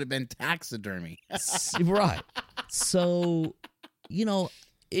thought it would have been taxidermy. Right. So,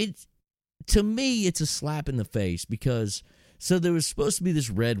 to me, it's a slap in the face because, so there was supposed to be this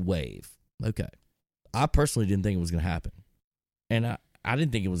red wave. Okay. I personally didn't think it was going to happen. And I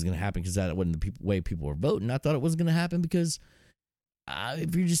didn't think it was going to happen because that wasn't the way people were voting. I thought it wasn't going to happen because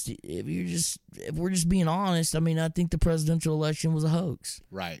if we're just being honest, I mean, I think the presidential election was a hoax.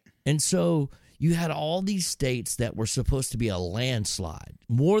 Right. And so you had all these states that were supposed to be a landslide,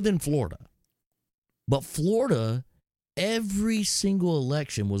 more than Florida. But Florida, every single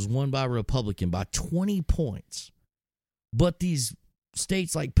election was won by a Republican by 20 points. But these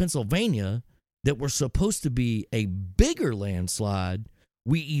states like Pennsylvania that were supposed to be a bigger landslide,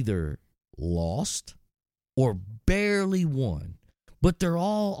 we either lost or barely won. But they're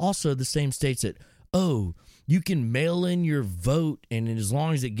all also the same states that, you can mail in your vote, and as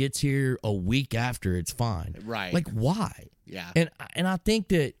long as it gets here a week after, it's fine. Right. Like, why? Yeah. And I think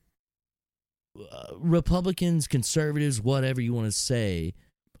that Republicans, conservatives, whatever you want to say,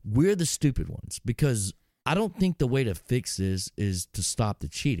 we're the stupid ones, because I don't think the way to fix this is to stop the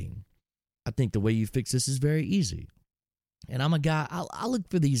cheating. I think the way you fix this is very easy. And I'm a guy, I look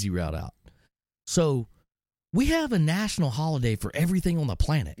for the easy route out. So we have a national holiday for everything on the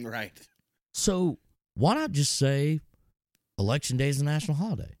planet. Right. So why not just say Election Day is a national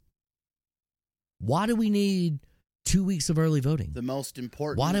holiday? Why do we need 2 weeks of early voting? The most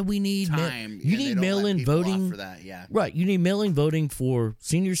important. Why do we need time? You need mail-in voting for that. Yeah. Right. You need mail-in voting for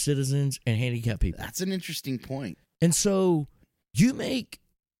senior citizens and handicapped people. That's an interesting point. And so you make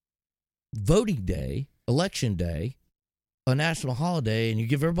voting day, election day, a national holiday, and you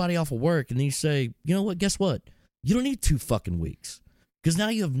give everybody off of work, and then you say, you know what? Guess what? You don't need 2 fucking weeks, because now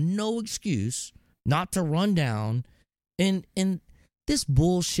you have no excuse not to run down and this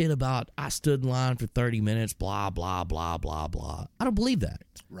bullshit about I stood in line for 30 minutes, blah, blah, blah, blah, blah. I don't believe that.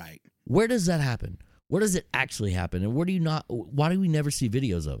 Right. Where does that happen? Where does it actually happen? And why do we never see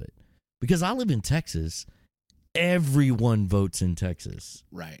videos of it? Because I live in Texas. Everyone votes in Texas.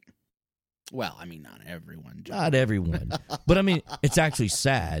 Right. Well, I mean, not everyone. Not everyone. But I mean, it's actually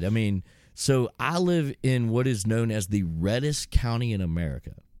sad. I mean, so I live in what is known as the reddest county in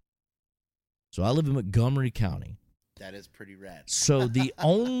America. So I live in Montgomery County. That is pretty red. So the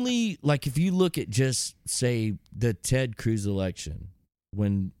only, like, if you look at just, say, the Ted Cruz election,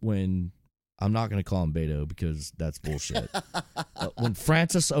 when I'm not going to call him Beto because that's bullshit. When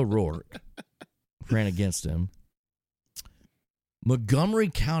Francis O'Rourke ran against him,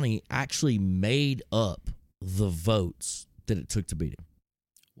 Montgomery County actually made up the votes that it took to beat him.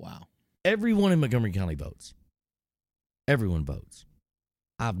 Wow. Everyone in Montgomery County votes. Everyone votes.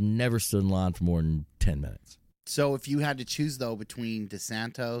 I've never stood in line for more than 10 minutes. So if you had to choose, though, between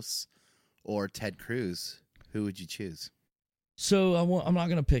DeSantis or Ted Cruz, who would you choose? So I'm not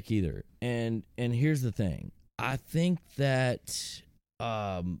going to pick either. And here's the thing. I think that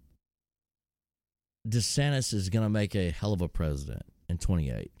DeSantis is going to make a hell of a president in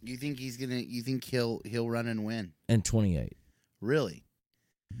 28. You think he's gonna? You think he'll run and win? In 28. Really?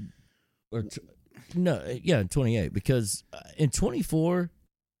 No, yeah, in 28. Because in 24,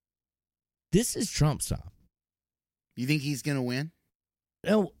 this is Trump's time. You think he's gonna win?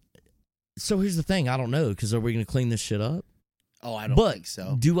 No. So here's the thing. I don't know, because are we going to clean this shit up? Oh, I don't think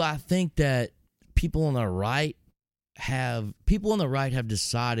so. Do I think that people on the right have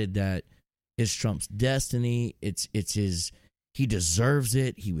decided that it's Trump's destiny? It's his. He deserves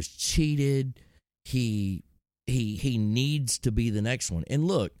it. He was cheated. He needs to be the next one. And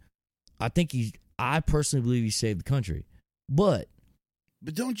look, I personally believe he saved the country. But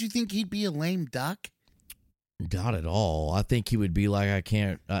don't you think he'd be a lame duck? Not at all. I think he would be like,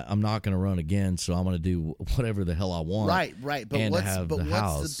 I'm not going to run again, so I'm going to do whatever the hell I want. Right. But and what's have but the what's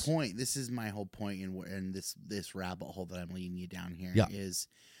house. the point? This is my whole point in this rabbit hole that I'm leading you down here. Yeah. Is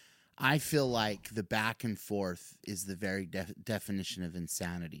I feel like the back and forth is the very definition of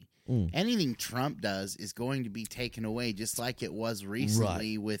insanity. Anything Trump does is going to be taken away, just like it was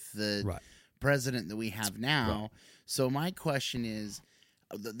recently with the president that we have now. Right. So my question is,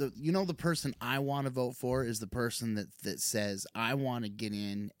 the person I want to vote for is the person that says, I want to get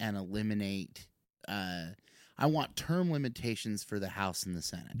in and eliminate, I want term limitations for the House and the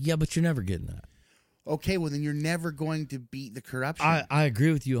Senate. Yeah, but you're never getting that. Okay, well, then you're never going to beat the corruption. I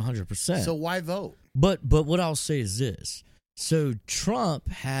agree with you 100%. So why vote? But what I'll say is this. So Trump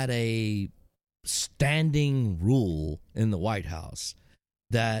had a standing rule in the White House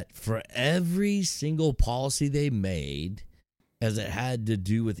that for every single policy they made, as it had to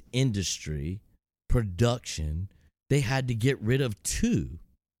do with industry, production, they had to get rid of 2.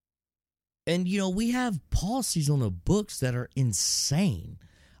 And, we have policies on the books that are insane.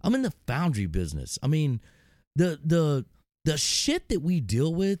 I'm in the foundry business. I mean, the shit that we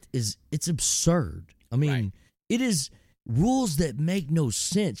deal with it's absurd. I mean, It is rules that make no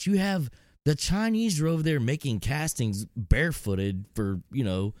sense. You have the Chinese are over there making castings barefooted for,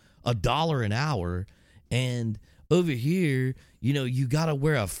 $1 an hour. And over here, you got to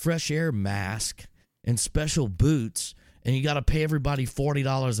wear a fresh air mask and special boots, and you got to pay everybody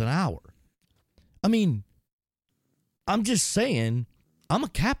 $40 an hour. I mean, I'm just saying, I'm a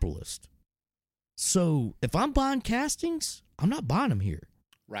capitalist. So if I'm buying castings, I'm not buying them here.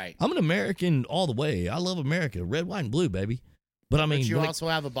 Right. I'm an American all the way. I love America. Red, white, and blue, baby. But I mean, you also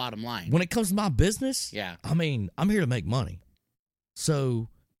have a bottom line. When it comes to my business, yeah. I mean, I'm here to make money. So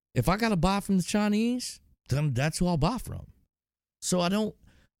if I got to buy from the Chinese, then that's who I'll buy from. So I don't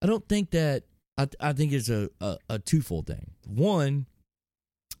think that, I think it's a twofold thing. One,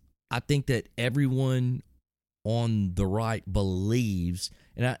 I think that everyone on the right believes,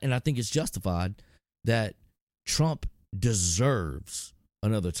 and I think it's justified, that Trump deserves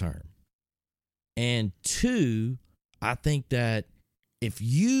another term. And 2, I think that if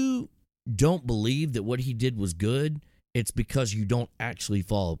you don't believe that what he did was good, it's because you don't actually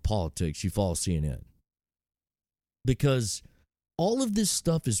follow politics. You follow CNN. Because all of this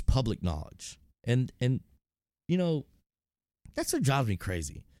stuff is public knowledge. And that's what drives me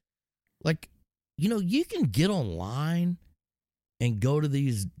crazy. Like, you can get online and go to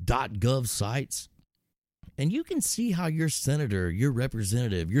these .gov sites, and you can see how your senator, your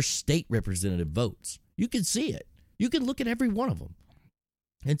representative, your state representative votes. You can see it. You can look at every one of them.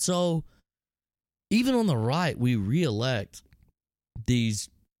 And so, even on the right, we reelect these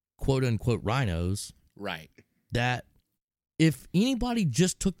quote-unquote rhinos. Right. That if anybody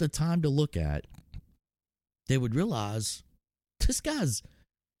just took the time to look at, they would realize this guy's,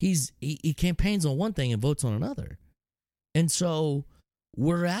 he campaigns on one thing and votes on another. And so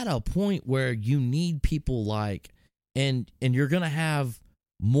we're at a point where you need people like, and you're going to have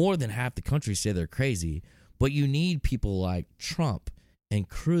more than half the country say they're crazy, but you need people like Trump and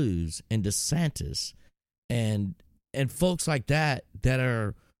Cruz and DeSantis and folks like that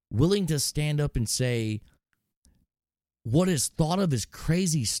are willing to stand up and say what is thought of as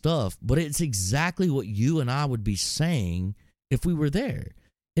crazy stuff, but it's exactly what you and I would be saying if we were there.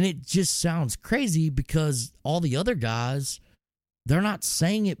 And it just sounds crazy because all the other guys, they're not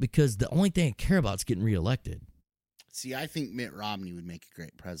saying it because the only thing they care about is getting reelected. See, I think Mitt Romney would make a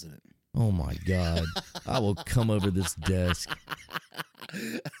great president. Oh, my God. I will come over this desk.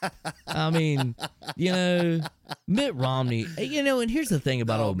 I mean, Mitt Romney, and here's the thing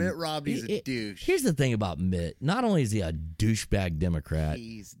about Mitt Romney's a douche. Here's the thing about Mitt. Not only is he a douchebag Democrat,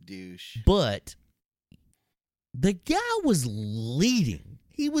 he's douche. But the guy was leading.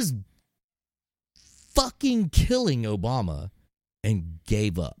 He was fucking killing Obama and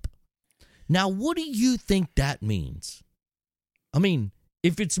gave up. Now, what do you think that means? I mean,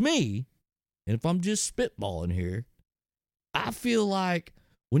 if it's me, and if I'm just spitballing here, I feel like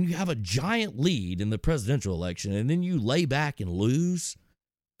when you have a giant lead in the presidential election and then you lay back and lose,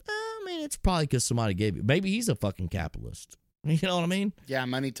 I mean, it's probably because somebody gave you. Maybe he's a fucking capitalist. You know what I mean? Yeah,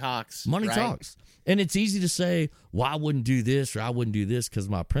 money talks. Money right? talks. And it's easy to say, well, I wouldn't do this or I wouldn't do this because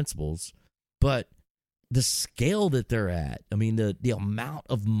of my principles. But the scale that they're at, I mean, the amount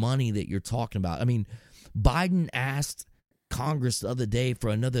of money that you're talking about. I mean, Biden asked Congress the other day for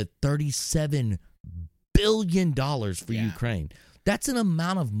another $37 billion for Ukraine. That's an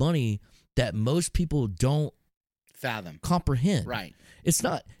amount of money that most people don't fathom, comprehend. Right. It's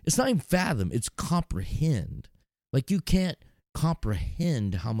not even fathom, it's comprehend. Like, you can't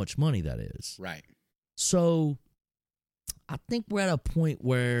comprehend how much money that is. Right. So I think we're at a point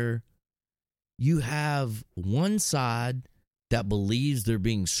where you have one side that believes they're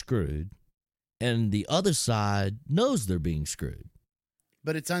being screwed, and the other side knows they're being screwed.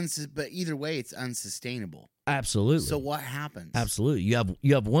 But but either way, it's unsustainable. Absolutely. So what happens? Absolutely.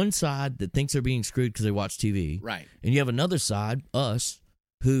 You have one side that thinks they're being screwed because they watch TV. Right. And you have another side, us,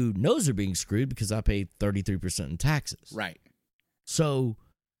 who knows they're being screwed because I pay 33% in taxes. Right. So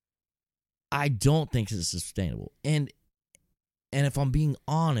I don't think it's sustainable. And if I'm being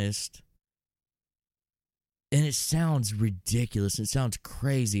honest, and it sounds ridiculous, it sounds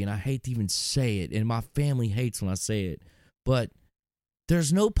crazy, and I hate to even say it, and my family hates when I say it, but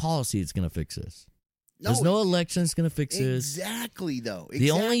there's no policy that's going to fix this. There's no election that's going to fix this. Exactly, though. Exactly.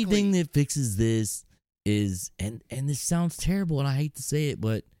 The only thing that fixes this is, and this sounds terrible, and I hate to say it,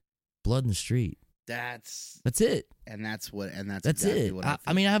 but blood in the street. That's it. And that's exactly it. what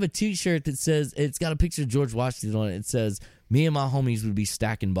I mean, I have a T-shirt that says, it's got a picture of George Washington on it. It says, "Me and my homies would be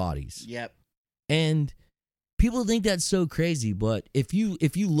stacking bodies." Yep. And people think that's so crazy, but if you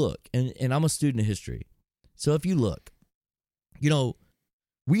look, and I'm a student of history, so if you look,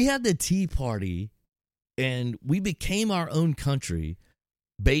 we had the Tea Party, and we became our own country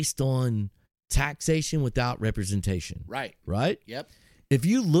based on taxation without representation. Right. Right? Yep. If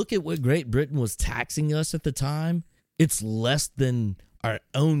you look at what Great Britain was taxing us at the time, it's less than our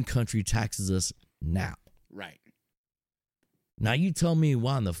own country taxes us now. Right. Now you tell me,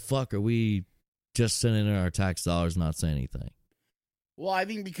 why in the fuck are we just sending in our tax dollars and not saying anything? Well, I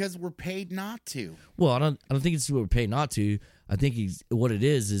think because we're paid not to. Well, I don't think it's what we're paid not to. I think what it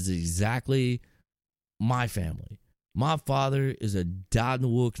is exactly my family. My father is a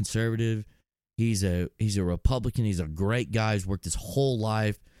dyed-in-the-wool conservative. He's a Republican. He's a great guy. He's worked his whole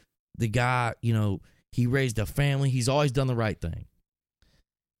life. The guy, he raised a family. He's always done the right thing.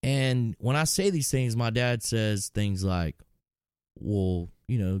 And when I say these things, my dad says things like, "Well,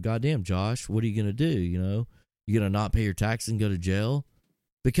 goddamn, Josh, what are you going to do? You going to not pay your taxes and go to jail?"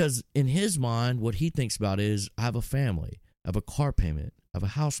 Because in his mind, what he thinks about is, I have a family. I have a car payment. I have a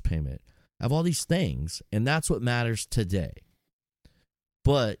house payment. I have all these things. And that's what matters today.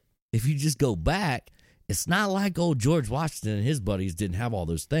 But if you just go back, it's not like old George Washington and his buddies didn't have all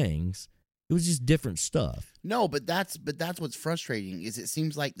those things. It was just different stuff. No, but that's what's frustrating is it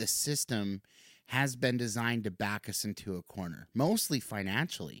seems like the system has been designed to back us into a corner, mostly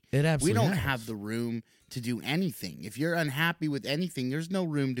financially. It absolutely We don't has. have the room to do anything. If you're unhappy with anything, there's no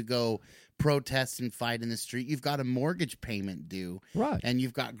room to go protest and fight in the street. You've got a mortgage payment due. Right. And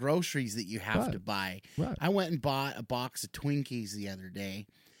you've got groceries that you have Right. to buy. Right. I went and bought a box of Twinkies the other day,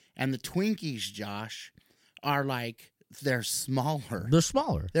 and the Twinkies, Josh, are like, they're smaller. They're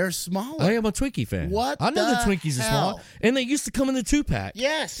smaller. They're smaller. I am a Twinkie fan. What I know the Twinkies are hell? small. And they used to come in the 2-pack.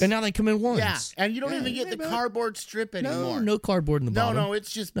 Yes. And now they come in ones. Yeah, and you don't Yeah, even get yeah, the man. cardboard strip anymore. No cardboard in the bottom. No,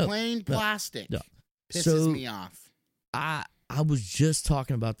 it's just No, plain no, plastic. no. Pisses So- me off. I was just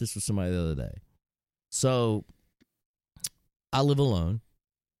talking about this with somebody the other day. So I live alone.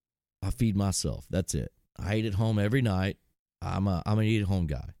 I feed myself. That's it. I eat at home every night. I'm an eat at home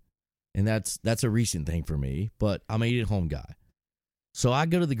guy. And that's a recent thing for me, but I'm an eat at home guy. So I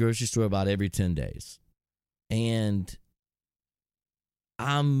go to the grocery store about every 10 days. And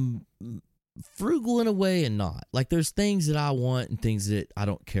I'm frugal in a way and not. Like, there's things that I want and things that I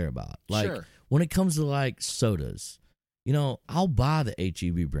don't care about. Like, Sure. when it comes to, like, sodas, I'll buy the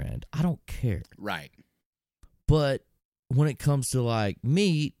HEB brand. I don't care. Right. But when it comes to, like,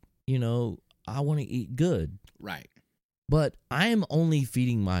 meat, I want to eat good. Right. But I am only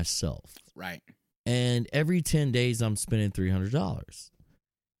feeding myself. Right. And every 10 days, I'm spending $300.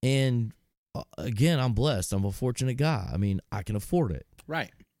 And again, I'm blessed. I'm a fortunate guy. I mean, I can afford it.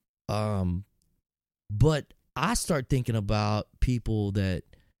 Right. But I start thinking about people that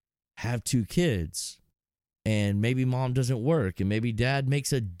have 2 kids, and maybe mom doesn't work, and maybe dad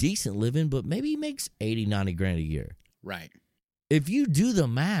makes a decent living, but maybe he makes 80, 90 grand a year. Right. If you do the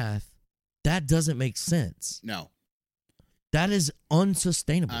math, that doesn't make sense. No. That is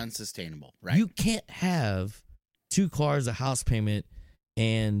unsustainable. Unsustainable. Right. You can't have 2 cars, a house payment,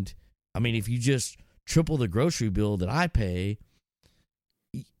 and I mean, if you just triple the grocery bill that I pay,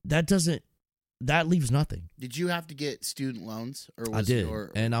 that leaves nothing. Did you have to get student loans? Or I did,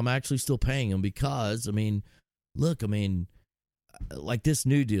 and I'm actually still paying them because, like this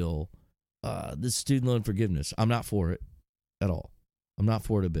new deal, this student loan forgiveness, I'm not for it at all. I'm not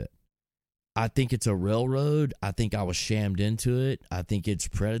for it a bit. I think it's a railroad. I think I was shammed into it. I think it's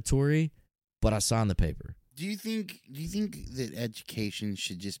predatory, but I signed the paper. Do you think that education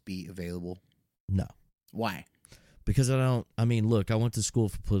should just be available? No. Why? Because I went to school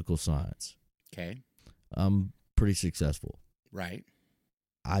for political science. Okay. I'm pretty successful. Right.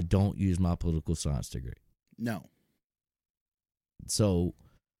 I don't use my political science degree. No. So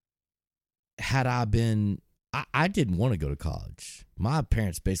had I been, I didn't want to go to college. My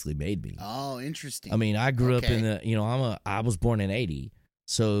parents basically made me. Oh, interesting. I mean, I grew up in I was born in 80.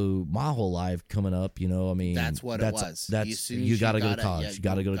 So my whole life coming up, I mean, that's what it was. You got to go to college. You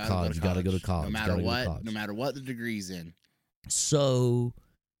got to go to college. You got to go to college. No matter what the degree's in. So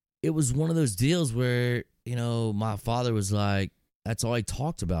it was one of those deals where, my father was like, that's all he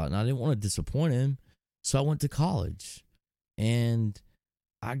talked about. And I didn't want to disappoint him. So I went to college. And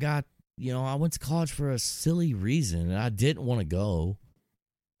I went to college for a silly reason. And I didn't want to go.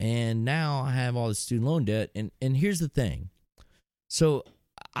 And now I have all this student loan debt. And here's the thing. So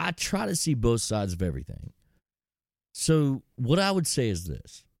I try to see both sides of everything. So what I would say is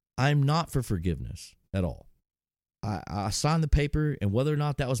this. I'm not for forgiveness at all. I signed the paper, and whether or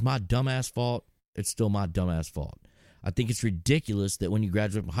not that was my dumbass fault, it's still my dumbass fault. I think it's ridiculous that when you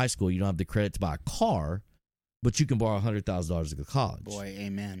graduate from high school, you don't have the credit to buy a car, but you can borrow $100,000 to go to college. Boy,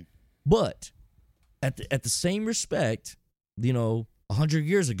 amen. But at the same respect, 100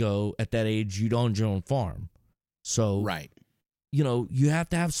 years ago, at that age, you'd owned your own farm. So, right. You have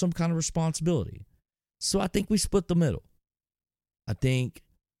to have some kind of responsibility. So I think we split the middle. I think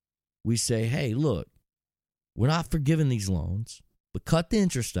we say, hey, look, we're not forgiving these loans, but cut the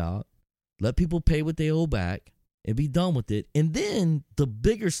interest out, let people pay what they owe back, and be done with it. And then the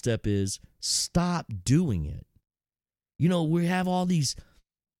bigger step is stop doing it. We have all these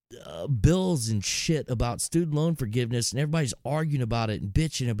bills and shit about student loan forgiveness, and everybody's arguing about it and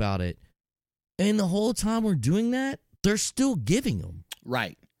bitching about it. And the whole time we're doing that, they're still giving them.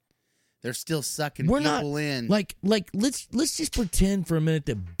 Right. They're still sucking people in. Like let's just pretend for a minute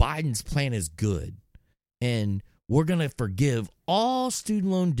that Biden's plan is good. And we're going to forgive all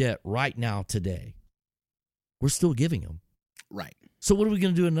student loan debt right now today. We're still giving them. Right. So what are we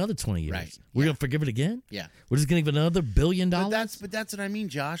going to do in another 20 years? Right. We're going to forgive it again? Yeah. We're just going to give another $1 billion? But that's what I mean,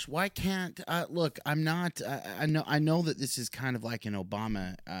 Josh. Why can't look, I'm not I know that this is kind of like an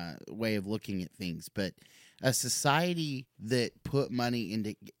Obama way of looking at things, but a society that put money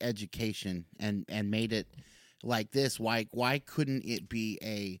into education and made it like this, why couldn't it be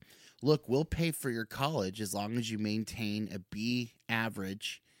a look, we'll pay for your college as long as you maintain a B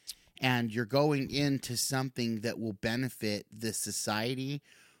average and you're going into something that will benefit the society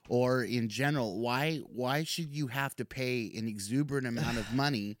or in general. Why should you have to pay an exuberant amount of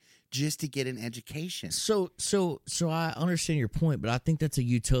money just to get an education? So I understand your point, but I think that's a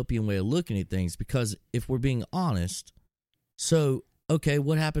utopian way of looking at things because if we're being honest, okay,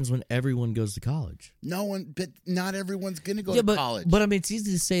 what happens when everyone goes to college? But not everyone's going to go to college. But I mean, it's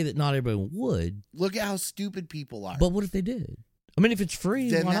easy to say that not everyone would. Look at how stupid people are. But what if they did? I mean, if it's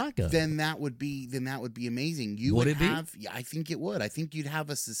free, why not go? Then that would be amazing. Would it be? Yeah, I think it would. I think you'd have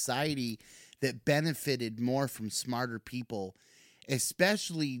a society that benefited more from smarter people,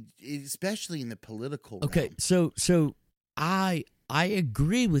 especially in the political realm. Okay, so I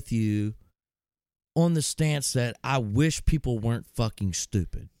agree with you on the stance that I wish people weren't fucking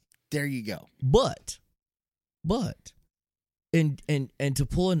stupid. There you go. But and to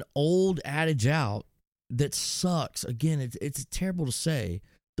pull an old adage out that sucks. Again, it's terrible to say.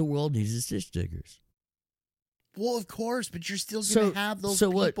 The world needs its ditch diggers. Well, of course, but you're still going to have those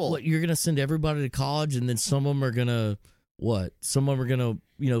people. So what? You're going to send everybody to college, and then some of them are going to what? Some of them are going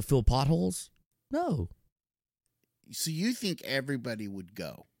to fill potholes? No. So you think everybody would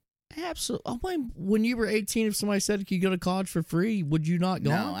go? Absolutely. When you were 18, if somebody said you could go to college for free, would you not go?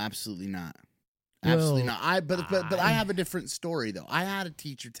 No, absolutely not. Absolutely not. But I have a different story though. I had a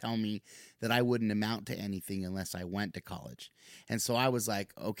teacher tell me that I wouldn't amount to anything unless I went to college, and so I was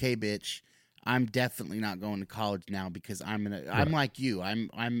like, "Okay, bitch, I'm definitely not going to college now because I'm like you. I'm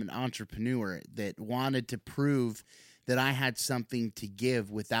an entrepreneur that wanted to prove that I had something to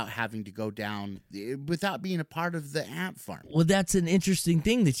give without having to go down, without being a part of the ant farm." Well, that's an interesting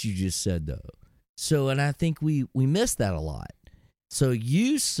thing that you just said though. So, and I think we miss that a lot. So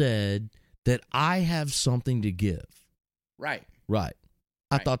you said that I have something to give. Right.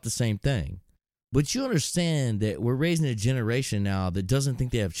 I thought the same thing. But you understand that we're raising a generation now that doesn't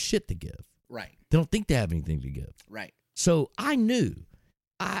think they have shit to give. Right. They don't think they have anything to give. Right. So I knew.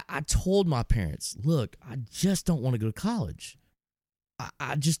 I told my parents, look, I just don't want to go to college.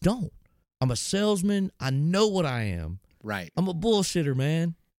 I just don't. I'm a salesman. I know what I am. Right. I'm a bullshitter,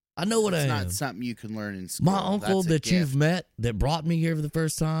 man. I know what I am. It's not something you can learn in school. My uncle that you've met that brought me here for the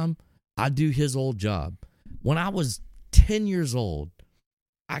first time, I do his old job. When I was 10 years old,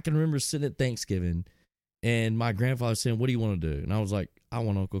 I can remember sitting at Thanksgiving and my grandfather saying, "What do you want to do?" And I was like, "I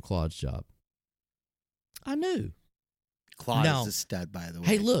want Uncle Claude's job." I knew. Claude Now, is a stud, by the way.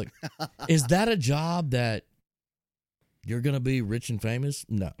 Hey, look, is that a job that you're going to be rich and famous?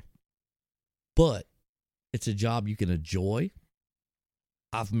 No. But it's a job you can enjoy.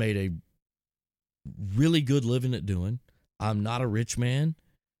 I've made a really good living at doing. I'm not a rich man,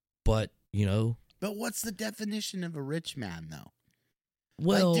 but, you know. But what's the definition of a rich man, though?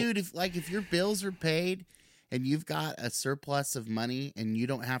 Well, like, dude, if your bills are paid and you've got a surplus of money and you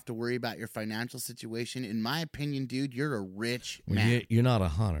don't have to worry about your financial situation, in my opinion, dude, you're a rich man. You're not a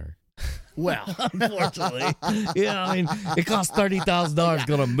hunter. Well, unfortunately, I mean, it costs $30,000 to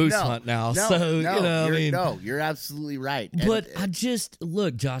go to moose hunt now. You're absolutely right. But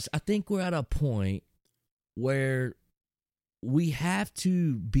look, Josh, I think we're at a point where we have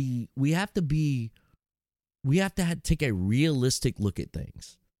to take a realistic look at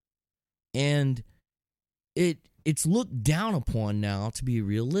things, and it's looked down upon now to be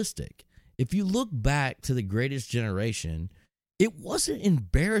realistic. If you look back to the greatest generation, it wasn't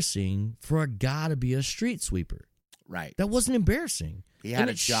embarrassing for a guy to be a street sweeper. Right. That wasn't embarrassing. He had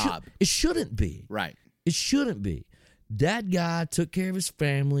a job. It shouldn't be. Right. It shouldn't be. That guy took care of his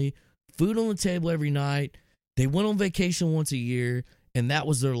family, food on the table every night. They went on vacation once a year, and that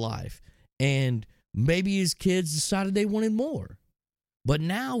was their life. And maybe his kids decided they wanted more. But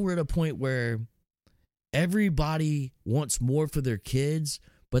now we're at a point where everybody wants more for their kids,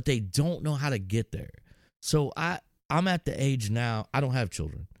 but they don't know how to get there. So I'm at the age now, I don't have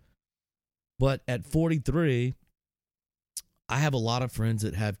children. But at 43, I have a lot of friends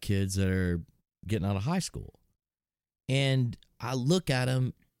that have kids that are getting out of high school. And I look at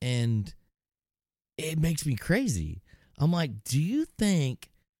them and it makes me crazy. I'm like, do you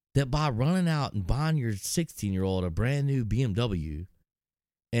think that by running out and buying your 16-year-old a brand new BMW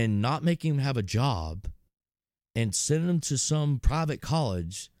and not making him have a job and sending him to some private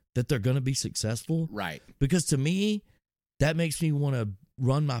college that they're going to be successful? Right. Because to me, that makes me want to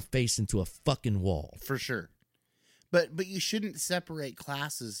run my face into a fucking wall. For sure. But you shouldn't separate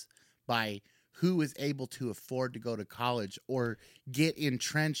classes by who is able to afford to go to college or get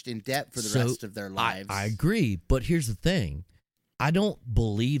entrenched in debt for the rest of their lives. I agree, but here's the thing. I don't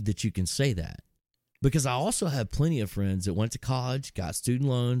believe that you can say that, because I also have plenty of friends that went to college, got student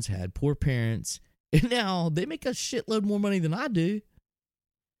loans, had poor parents, and now they make a shitload more money than I do.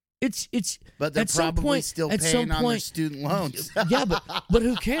 But they're probably still paying on their student loans. Yeah, but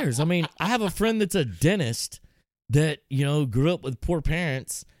who cares? I mean, I have a friend that's a dentist that, grew up with poor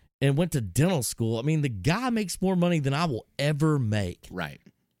parents and went to dental school. I mean, the guy makes more money than I will ever make. Right.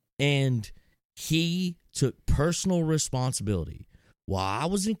 And he took personal responsibility. While I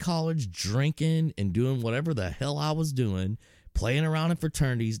was in college drinking and doing whatever the hell I was doing, playing around in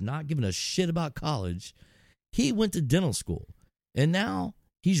fraternities, not giving a shit about college, he went to dental school. And now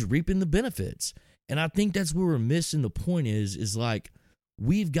he's reaping the benefits. And I think that's where we're missing the point is like,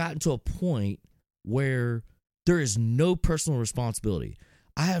 we've gotten to a point where there is no personal responsibility.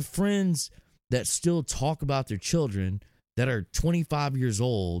 I have friends that still talk about their children that are 25 years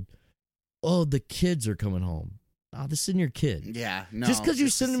old. Oh, the kids are coming home. Oh, this isn't your kid. Yeah, no. Just because you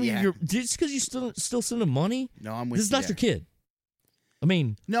send them just because you still send them money. No, I'm with you. This is not your kid. I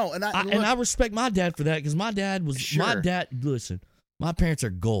mean, no, and I respect my dad for that, because my dad was Listen, my parents are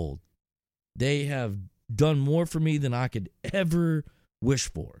gold. They have done more for me than I could ever wish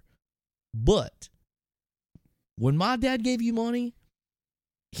for. But when my dad gave you money,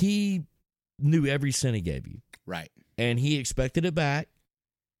 he knew every cent he gave you. Right. And he expected it back.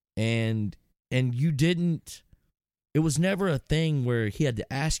 And you didn't. It was never a thing where he had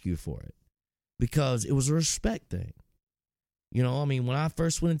to ask you for it, because it was a respect thing. I mean, when I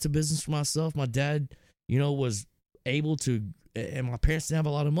first went into business for myself, my dad, was able to, and my parents didn't have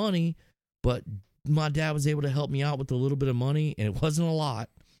a lot of money, but my dad was able to help me out with a little bit of money, and it wasn't a lot,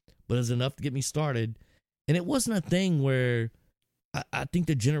 but it was enough to get me started. And it wasn't a thing where I think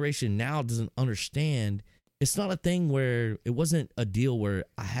the generation now doesn't understand. It's not a thing where it wasn't a deal where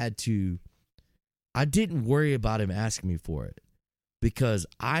I didn't worry about him asking me for it, because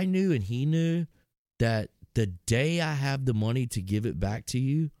I knew and he knew that the day I have the money to give it back to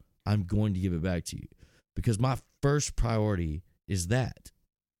you, I'm going to give it back to you, because my first priority is that.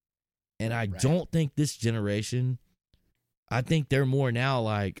 And I don't think this generation, I think they're more now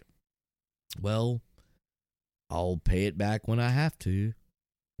like, well, I'll pay it back when I have to,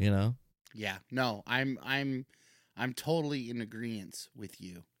 Yeah, no, I'm totally in agreement with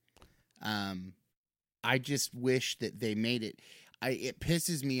you. I just wish that they made it. It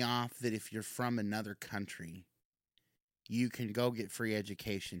pisses me off that if you're from another country, you can go get free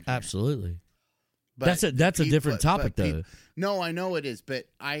education here. Absolutely. But that's a different topic, though. No, I know it is, but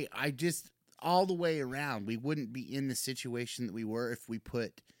I all the way around, we wouldn't be in the situation that we were if we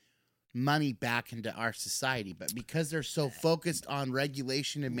put money back into our society. But because they're so focused on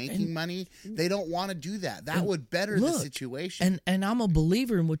regulation and making money, they don't want to do that. That would better the situation. And I'm a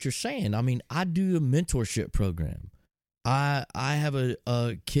believer in what you're saying. I mean, I do a mentorship program. I have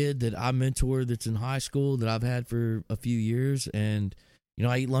a kid that I mentor that's in high school that I've had for a few years, and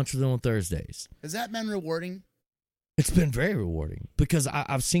I eat lunch with them on Thursdays. Has that been rewarding? It's been very rewarding because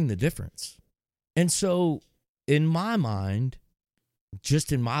I've seen the difference. And so in my mind,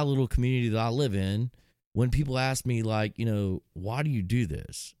 just in my little community that I live in, when people ask me like, why do you do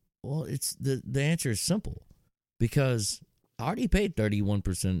this? Well, it's the answer is simple, because I already paid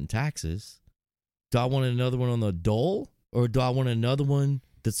 31% in taxes. Do I want another one on the dole, or do I want another one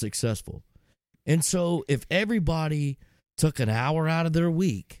that's successful? And so if everybody took an hour out of their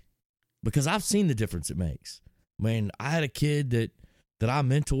week, because I've seen the difference it makes. Man, I had a kid that I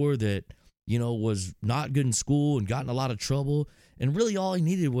mentor that, was not good in school and got in a lot of trouble. And really all he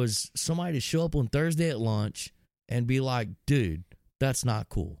needed was somebody to show up on Thursday at lunch and be like, dude, that's not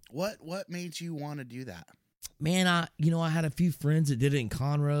cool. What made you want to do that? Man, I had a fefew friends that did it in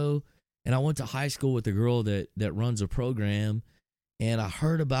Conroe, and I went to high school with a girl that runs a program, and I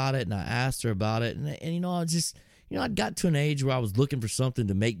heard about it and I asked her about it. And I just, I got to an age where I was looking for something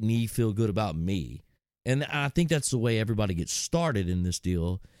to make me feel good about me. And I think that's the way everybody gets started in this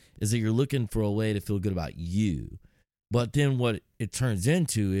deal, is that you're looking for a way to feel good about you. But then what it turns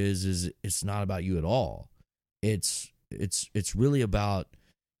into is it's not about you at all. It's really about,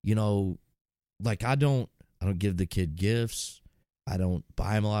 like I don't give the kid gifts. I don't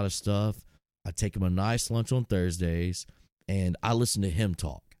buy him a lot of stuff. I take him a nice lunch on Thursdays, and I listen to him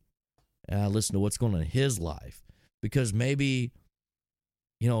talk. And I listen to what's going on in his life. Because maybe,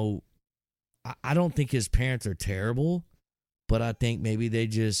 I don't think his parents are terrible, but I think maybe they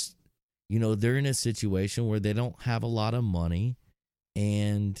just, they're in a situation where they don't have a lot of money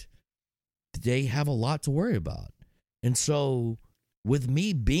and they have a lot to worry about. And so with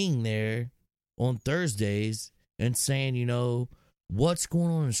me being there on Thursdays and saying, what's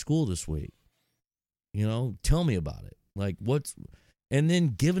going on in school this week? Tell me about it. Like and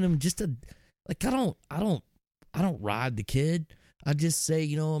then giving him just I don't ride the kid. I just say,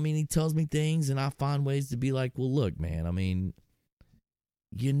 he tells me things and I find ways to be like, well, look, man,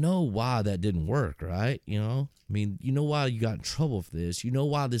 why that didn't work, right? Why you got in trouble for this.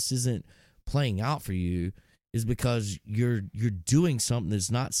 Why this isn't playing out for you is because you're doing something that's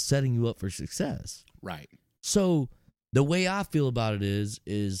not setting you up for success. Right. So the way I feel about it is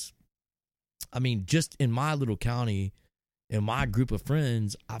just in my little county, in my group of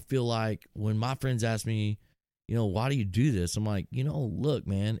friends, I feel like when my friends ask me, why do you do this? I'm like, look,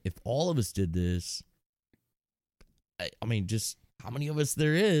 man, if all of us did this, just how many of us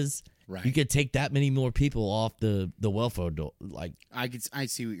there is, right? You could take that many more people off the welfare dole. Like, I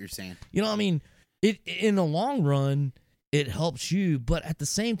see what you're saying. It in the long run, it helps you, but at the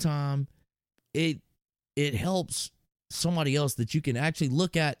same time, it helps somebody else that you can actually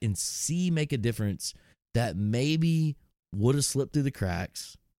look at and see make a difference that maybe would have slipped through the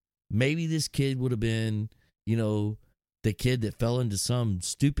cracks. Maybe this kid would have been, the kid that fell into some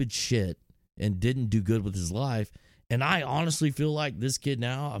stupid shit and didn't do good with his life. And I honestly feel like this kid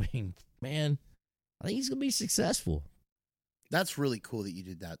now, man, I think he's going to be successful. That's really cool that you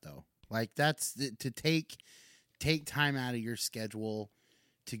did that, though. Like, that's to take time out of your schedule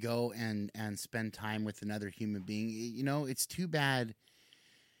to go and spend time with another human being. It's too bad.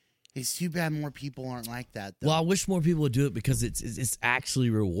 It's too bad more people aren't like that, though. Well, I wish more people would do it because it's actually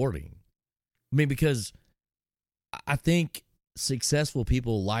rewarding. Because I think successful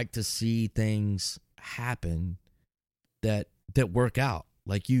people like to see things happen that work out.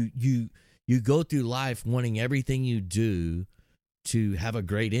 Like you go through life wanting everything you do to have a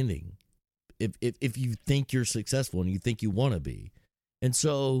great ending. If you think you're successful and you think you want to be. And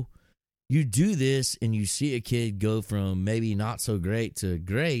so you do this and you see a kid go from maybe not so great to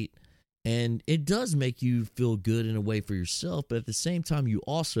great, and it does make you feel good in a way for yourself, but at the same time you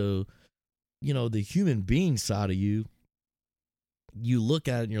also, the human being side of you look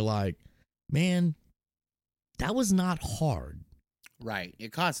at it and you're like, man, that was not hard. Right.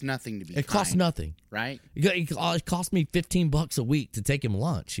 It costs nothing to be It costs nothing. Right? It cost me $15 a week to take him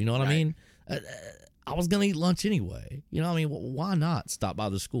lunch. You know what I mean? I was going to eat lunch anyway. Why not stop by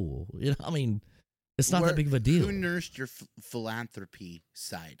the school? It's not that big of a deal. Who nursed your philanthropy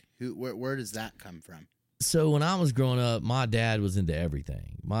side? Where does that come from? So when I was growing up, my dad was into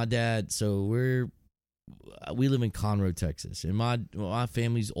everything. So we live in Conroe, Texas, and my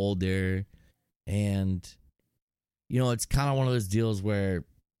family's old there, and it's kind of one of those deals where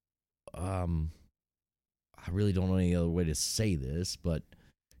I really don't know any other way to say this, but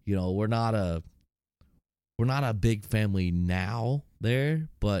you know, we're not a big family now there,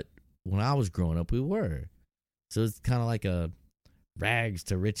 but when I was growing up, we were. So it's kind of like a rags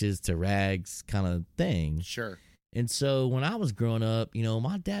to riches to rags kind of thing. Sure. And so when I was growing up, you know,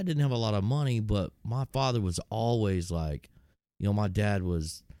 my dad didn't have a lot of money, but my father was always like, you know, my dad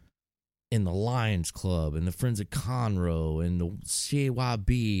was in the Lions Club and the Friends of Conroe and the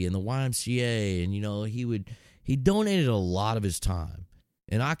JJYP and the YMCA. And, you know, he donated a lot of his time.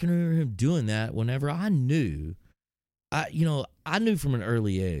 And I can remember him doing that whenever I knew from an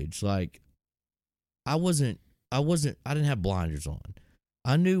early age, like I didn't have blinders on.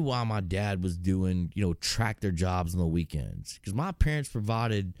 I knew why my dad was doing, you know, tractor jobs on the weekends, because my parents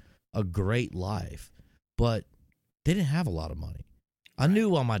provided a great life, but they didn't have a lot of money. I knew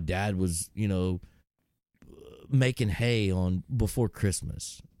why my dad was, you know, making hay before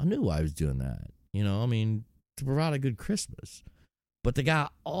Christmas. I knew why he was doing that, you know, I mean, to provide a good Christmas. But the guy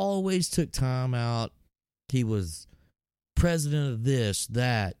always took time out. He was president of this,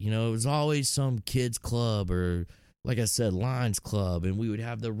 that, you know, it was always some kids club or, like I said, Lions Club, and we would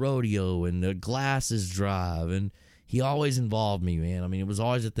have the rodeo and the glasses drive, and he always involved me, man. I mean, it was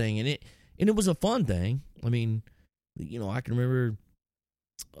always a thing, and it was a fun thing. I mean, you know, I can remember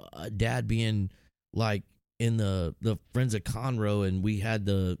Dad being like in the Friends of Conroe, and we had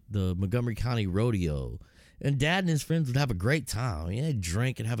the Montgomery County rodeo, and Dad and his friends would have a great time. I mean, they'd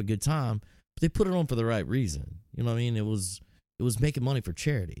drink and have a good time, but they put it on for the right reason. You know what I mean? It was making money for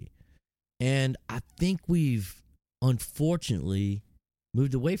charity, and I think we've unfortunately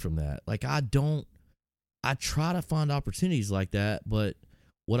moved away from that. Like I try to find opportunities like that, but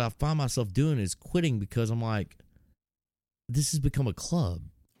what I find myself doing is quitting, because I'm like, this has become a club.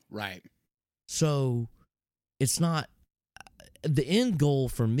 Right. So it's not, the end goal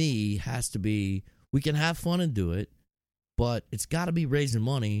for me has to be, we can have fun and do it, but it's got to be raising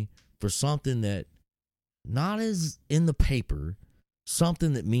money for something that not is in the paper,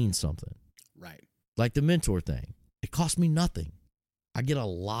 something that means something. Right. Like the mentor thing. It cost me nothing. I get a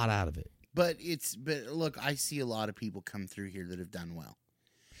lot out of it. But look, I see a lot of people come through here that have done well.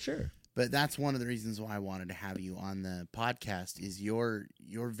 Sure. But that's one of the reasons why I wanted to have you on the podcast, is you're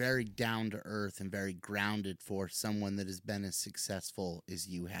very down to earth and very grounded for someone that has been as successful as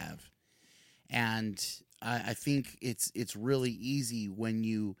you have. And I think it's really easy when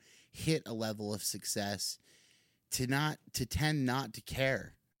you hit a level of success to tend not to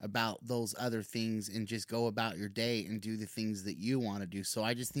care about those other things and just go about your day and do the things that you want to do. So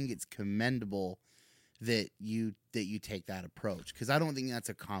I just think it's commendable that you take that approach, because I don't think that's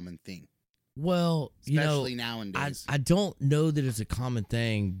a common thing. Well, especially nowadays. I don't know that it's a common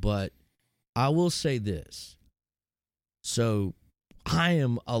thing, but I will say this. So I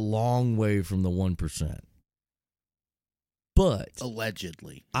am a long way from the 1%. But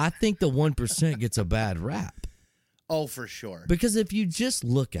allegedly, I think the 1% gets a bad rap. Oh, for sure. Because if you just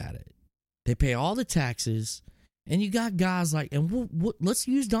look at it, they pay all the taxes, and you got guys like, and let's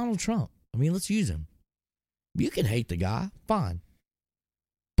use Donald Trump. I mean, let's use him. You can hate the guy, fine.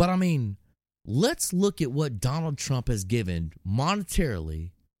 But I mean, let's look at what Donald Trump has given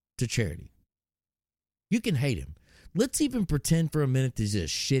monetarily to charity. You can hate him. Let's even pretend for a minute that he's a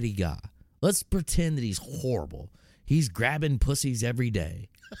shitty guy. Let's pretend that he's horrible. He's grabbing pussies every day.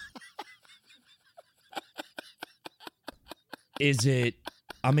 Is it,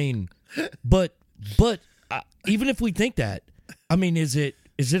 I mean, but even if we think that, I mean, is it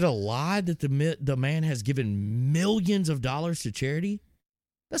a lie that the man has given millions of dollars to charity?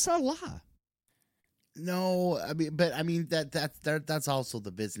 That's not a lie. No, I mean, that's also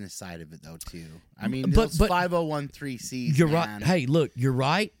the business side of it, though, too. I mean, those 501(c)(3)s. You're man. right. Hey, look, you're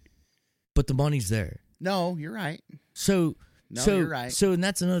right, but the money's there. No, you're right. You're right. So, and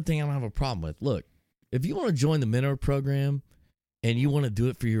that's another thing I don't have a problem with. Look, if you want to join the mentor program and you want to do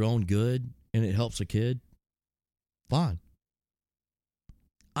it for your own good and it helps a kid, fine.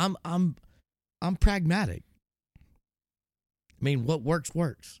 I'm pragmatic. I mean, what works.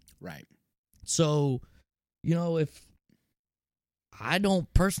 Right. So, you know, if I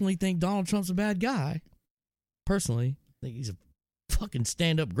don't personally think Donald Trump's a bad guy, personally, I think he's a fucking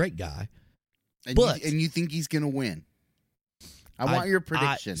stand-up great guy. And you think he's going to win? I want your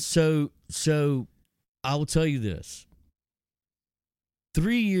prediction. So I will tell you this.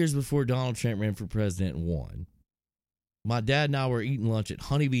 3 years before Donald Trump ran for president and won, my dad and I were eating lunch at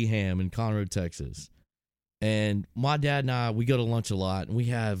Honeybee Ham in Conroe, Texas. And my dad and I, we go to lunch a lot,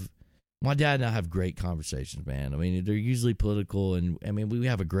 and my dad and I have great conversations, man. I mean, they're usually political, and I mean, we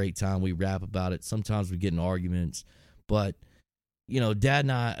have a great time. We rap about it. Sometimes we get in arguments, but Dad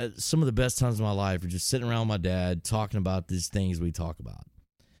and I, some of the best times of my life are just sitting around with my dad talking about these things we talk about.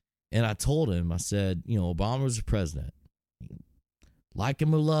 And I told him, I said, Obama was the president. Like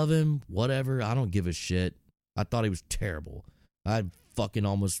him or love him, whatever, I don't give a shit. I thought he was terrible. I fucking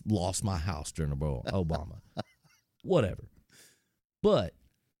almost lost my house during Obama. Whatever. But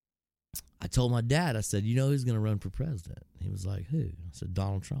I told my dad, I said, who's going to run for president? He was like, who? I said,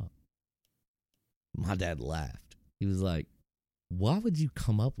 Donald Trump. My dad laughed. He was like, why would you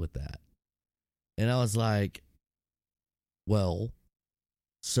come up with that? And I was like, well,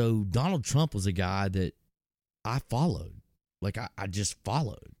 so Donald Trump was a guy that I followed. Like, I just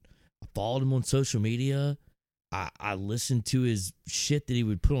followed. I followed him on social media. I listened to his shit that he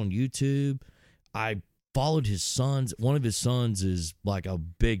would put on YouTube. I followed his sons. One of his sons is like a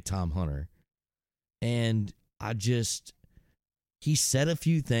big-time hunter. And he said a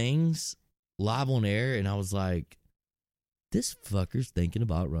few things live on air, and I was like, this fucker's thinking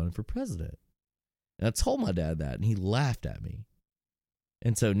about running for president. And I told my dad that, and he laughed at me.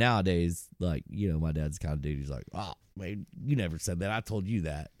 And so nowadays, like, my dad's the kind of dude who's like, oh, man, you never said that. I told you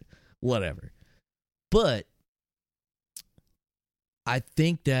that. Whatever. But I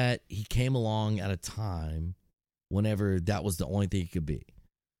think that he came along at a time whenever that was the only thing he could be.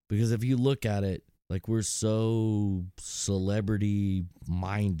 Because if you look at it, like, we're so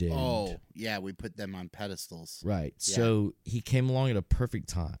celebrity-minded. Oh, yeah, we put them on pedestals. Right. Yeah. So he came along at a perfect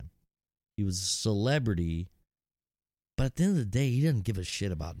time. He was a celebrity, but at the end of the day, he doesn't give a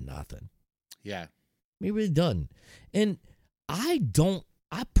shit about nothing. Yeah. He really doesn't. And I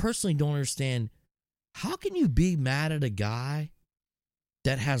personally don't understand, how can you be mad at a guy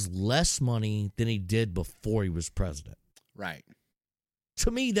that has less money than he did before he was president? Right. To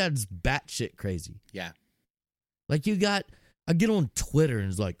me, that's batshit crazy. Yeah. Like, I get on Twitter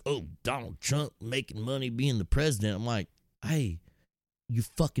and it's like, oh, Donald Trump making money being the president. I'm like, hey, you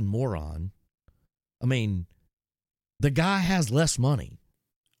fucking moron. I mean, the guy has less money.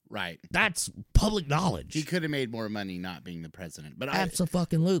 Right. That's public knowledge. He could have made more money not being the president. But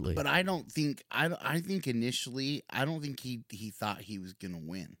Abso-fucking-lutely. But I don't think, I think initially, I don't think he thought he was going to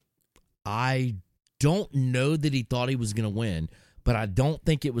win. I don't know that he thought he was going to win, but I don't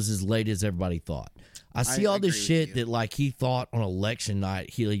think it was as late as everybody thought. I see all this shit that, like, he thought on election night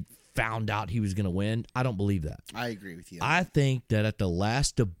he found out he was going to win. I don't believe that. I agree with you. I think that at the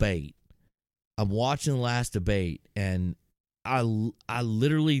last debate, I'm watching the last debate, and I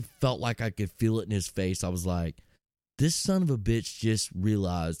literally felt like I could feel it in his face. I was like, this son of a bitch just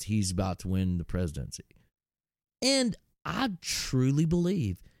realized he's about to win the presidency. And I truly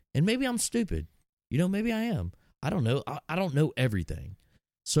believe, and maybe I'm stupid. Maybe I am. I don't know. I don't know everything.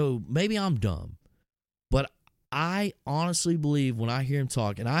 So maybe I'm dumb. But I honestly believe when I hear him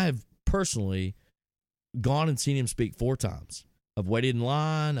talk, and I have personally gone and seen him speak 4 times. I've waited in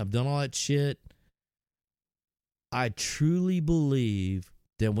line. I've done all that shit. I truly believe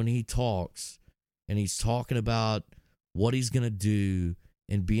that when he talks and he's talking about what he's going to do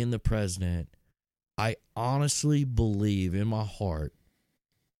and being the president, I honestly believe in my heart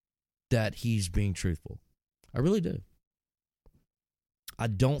that he's being truthful. I really do. I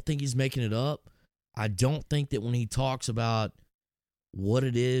don't think he's making it up. I don't think that when he talks about what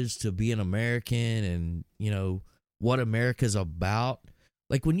it is to be an American and, what America's about,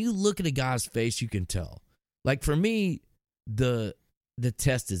 like, when you look at a guy's face, you can tell. Like, for me, the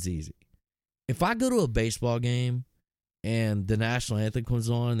test is easy. If I go to a baseball game and the national anthem comes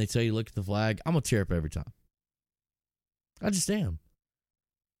on and they tell you look at the flag, I'm going to tear up every time. I just am.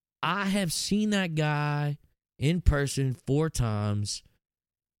 I have seen that guy in person 4 times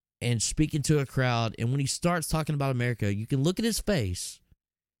and speaking to a crowd, and when he starts talking about America, you can look at his face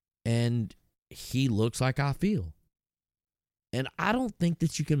and he looks like I feel. And I don't think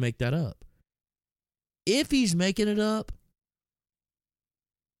that you can make that up. If he's making it up,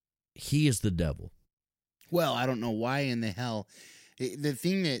 he is the devil. Well, I don't know why in the hell. The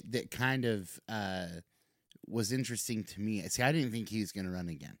thing that kind of was interesting to me, see, I didn't think he was going to run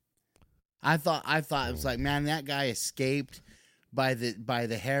again. I thought it was like, man, that guy escaped by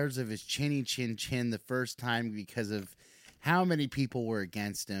the hairs of his chinny chin the first time because of how many people were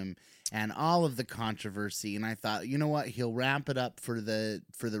against him and all of the controversy. And I thought, you know what, he'll ramp it up for the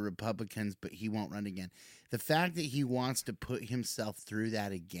Republicans, but he won't run again. The fact that he wants to put himself through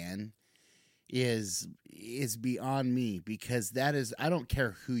that again is beyond me, because that is, I don't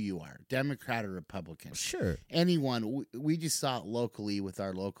care who you are, Democrat or Republican. Sure. Anyone. We just saw it locally with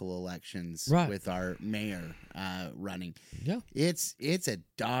our local elections, right, with our mayor running. Yeah. It's a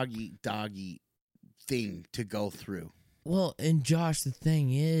doggy thing to go through. Well, and Josh, the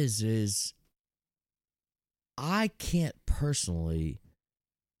thing is I can't personally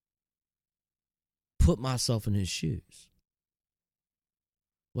put myself in his shoes.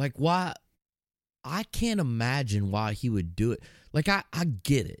 Like, why? I can't imagine why he would do it. Like, I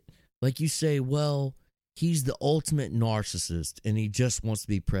get it. Like, you say, well, he's the ultimate narcissist and he just wants to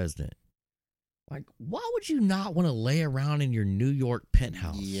be president. Like, why would you not want to lay around in your New York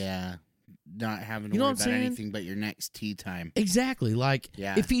penthouse? Yeah. Not having to worry about anything but your next tea time. Exactly. Like,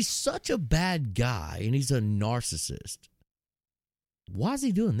 if he's such a bad guy and he's a narcissist, why is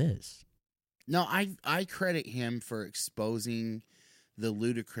he doing this? No, I credit him for exposing the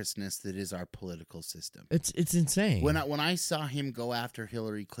ludicrousness that is our political system. It's insane. When I saw him go after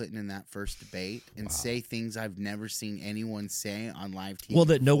Hillary Clinton in that first debate and say things I've never seen anyone say on live TV. Well,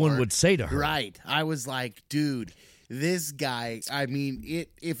 that no one would say to her. Right. I was like, dude, this guy, I mean,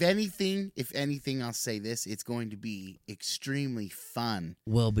 if anything, I'll say this, it's going to be extremely fun.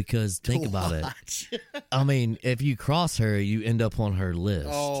 Well, because think about it. I mean, if you cross her, you end up on her list.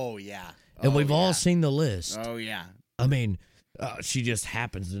 Oh, yeah. And we've all seen the list. Oh, yeah. I mean, she just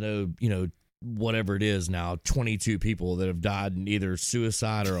happens to know, whatever it is now, 22 people that have died in either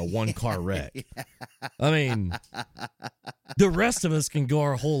suicide or a one-car wreck. Yeah. I mean, the rest of us can go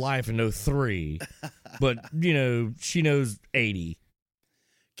our whole life and know 3, but, she knows 80.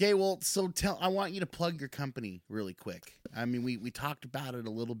 Okay, well, so I want you to plug your company really quick. I mean, we talked about it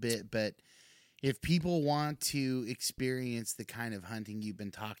a little bit, but if people want to experience the kind of hunting you've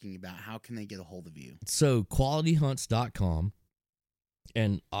been talking about, how can they get a hold of you? So, qualityhunts.com.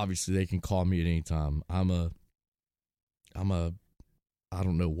 And obviously they can call me at any time. I don't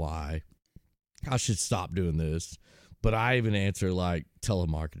know why. I should stop doing this. But I even answer like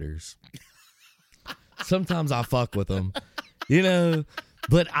telemarketers. Sometimes I fuck with them,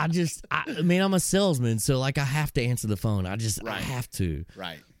 but I mean, I'm a salesman. So like I have to answer the phone. I have to.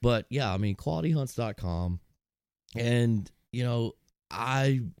 Right. But yeah, I mean, qualityhunts.com. And,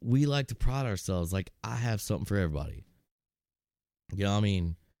 we like to pride ourselves. Like I have something for everybody. I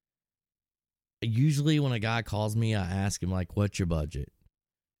mean, usually when a guy calls me, I ask him, like, what's your budget?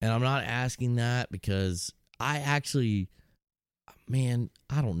 And I'm not asking that because I don't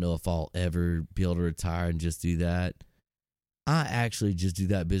know if I'll ever be able to retire and just do that. I actually just do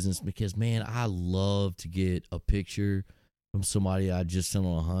that business because, man, I love to get a picture from somebody I just sent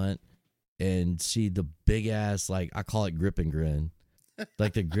on a hunt and see the big ass, like, I call it grip and grin.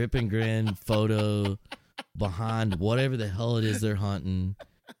 Like the grip and grin photo behind whatever the hell it is they're hunting.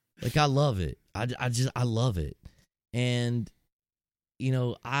 Like, I love it. I love it. And,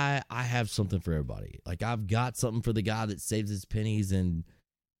 I have something for everybody. Like, I've got something for the guy that saves his pennies and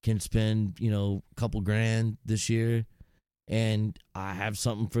can spend, a couple grand this year. And I have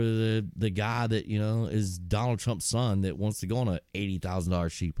something for the guy that, is Donald Trump's son that wants to go on a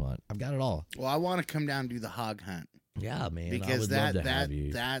 $80,000 sheep hunt. I've got it all. Well, I want to come down and do the hog hunt. Yeah, man. Because love to have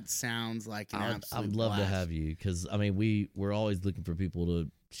you. That sounds like an absolute I'd love blast. to have you because, I mean, we're always looking for people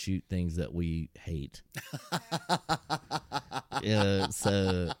to shoot things that we hate. Yeah,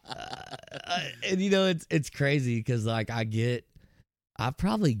 so, and it's crazy because, like, I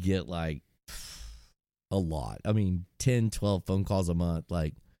probably get, like, a lot. I mean, 10, 12 phone calls a month.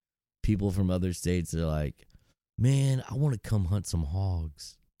 Like, people from other states are like, man, I want to come hunt some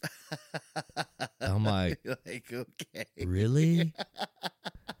hogs. I'm like, okay. Really?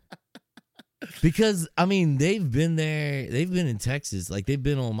 Because, I mean, they've been there. They've been in Texas. Like, they've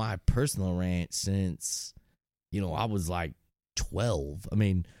been on my personal ranch since, I was like 12. I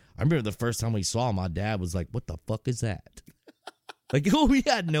mean, I remember the first time we saw them, my dad was like, what the fuck is that? Like, we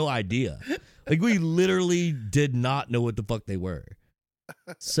had no idea. Like, we literally did not know what the fuck they were.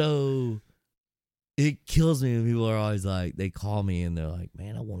 So it kills me when people are always like, they call me and they're like,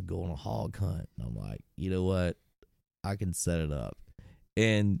 man, I want to go on a hog hunt. And I'm like, you know what? I can set it up.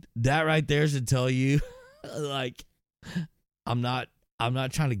 And that right there should tell you, like, I'm not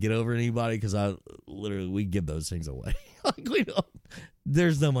trying to get over anybody because we give those things away. Like,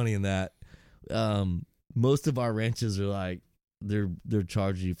 there's no money in that. Most of our ranches are like, they're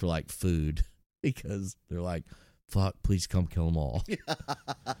charging you for like food because they're like, fuck, please come kill them all.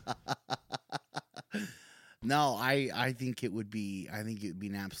 No, I think it would be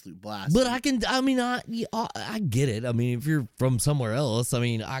an absolute blast. But I get it. I mean, if you're from somewhere else, I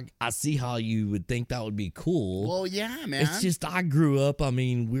mean, I see how you would think that would be cool. Well, yeah, man. It's just I grew up. I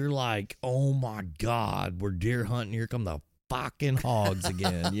mean, we're like, oh my God, we're deer hunting. Here come the fucking hogs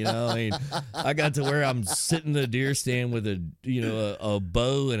again. I mean, I got to where I'm sitting in a deer stand with a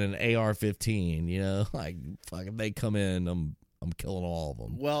bow and an AR-15. Like, fucking, they come in, I'm killing all of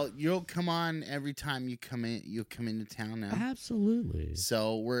them. Well, you'll come on every time you come in. You'll come into town now. Absolutely.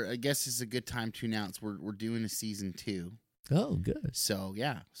 So I guess it's a good time to announce we're doing a season 2. Oh, good. So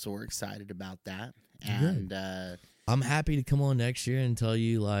yeah, so we're excited about that, and I'm happy to come on next year and tell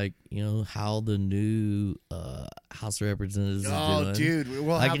you, like, how the new House of Representatives is doing. Oh, dude,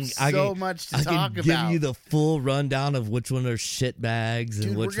 we'll have so much to talk about. I can give you the full rundown of which one are shitbags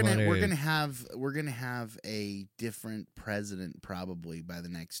and which one are. We're gonna have a different president probably by the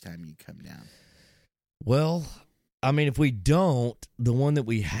next time you come down. Well, I mean, if we don't, the one that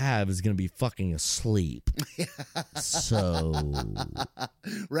we have is going to be fucking asleep. So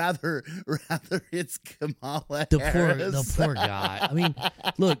rather it's Kamala the Harris. poor guy. I mean,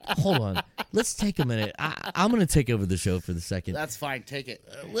 look, hold on. Let's take a minute. I'm going to take over the show for the second. That's fine. Take it.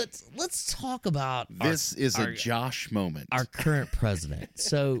 Let's talk about this is a Josh moment. Our current president.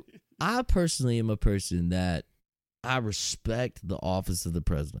 So I personally am a person that I respect the office of the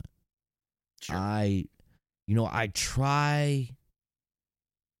president. Sure. I try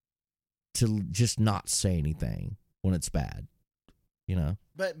to just not say anything when it's bad,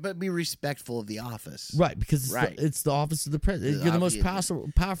 But be respectful of the office. Right, because it's the office of the president. You're the most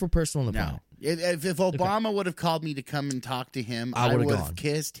powerful person on the planet. If Obama would have called me to come and talk to him, I would have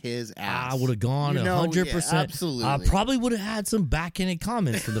kissed his ass. I would have gone 100%. Absolutely. I probably would have had some backhanded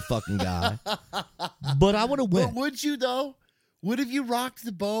comments for the fucking guy. But I would have went. But would you, though? Would have you rocked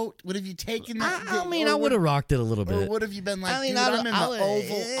the boat? Would have you taken that? I would have rocked it a little bit. Or would have you been like, I'm in the Oval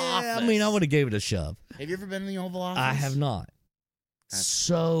Office? I would have gave it a shove. Have you ever been in the Oval Office? I have not.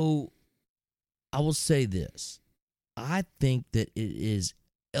 So, I will say this. I think that it is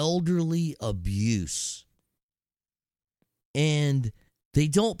elderly abuse. And they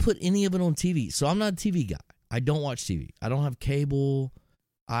don't put any of it on TV. So, I'm not a TV guy. I don't watch TV. I don't have cable.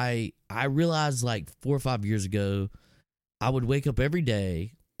 I realized like 4 or 5 years ago, I would wake up every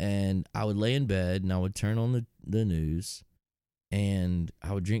day and I would lay in bed and I would turn on the news and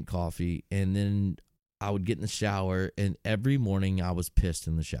I would drink coffee and then I would get in the shower and every morning I was pissed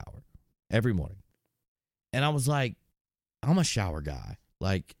in the shower. Every morning. And I was like, I'm a shower guy.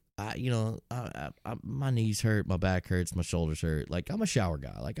 Like, my knees hurt, my back hurts, my shoulders hurt. Like, I'm a shower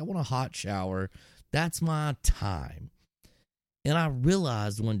guy. Like, I want a hot shower. That's my time. And I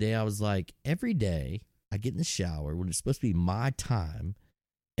realized one day, I was like, every day I get in the shower when it's supposed to be my time,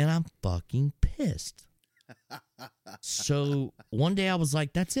 and I'm fucking pissed. So one day I was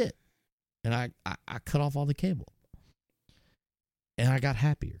like, that's it. And I cut off all the cable. And I got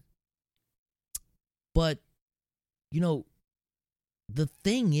happier. But, the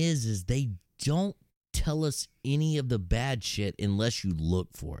thing is they don't tell us any of the bad shit unless you look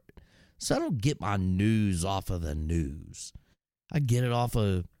for it. So I don't get my news off of the news. I get it off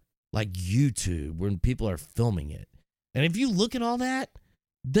of like YouTube when people are filming it. And if you look at all that,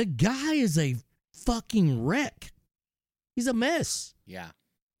 the guy is a fucking wreck. He's a mess. Yeah.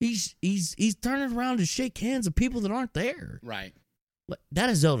 He's turning around to shake hands with people that aren't there. Right. That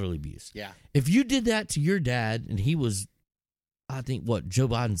is elderly abuse. Yeah. If you did that to your dad and he was, I think, Joe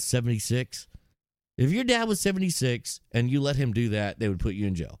Biden's 76? If your dad was 76 and you let him do that, they would put you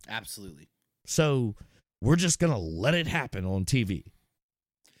in jail. Absolutely. So we're just going to let it happen on TV.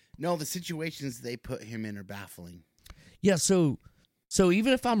 No, the situations they put him in are baffling. Yeah, so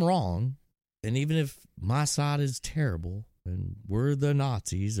even if I'm wrong, and even if my side is terrible, and we're the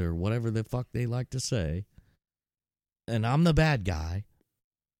Nazis, or whatever the fuck they like to say, and I'm the bad guy,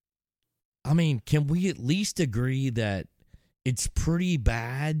 I mean, can we at least agree that it's pretty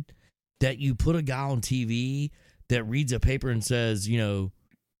bad that you put a guy on TV that reads a paper and says,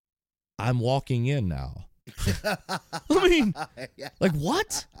 I'm walking in now? I mean, like,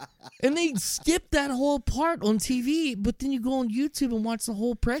 what? And they skip that whole part on TV, but then you go on YouTube and watch the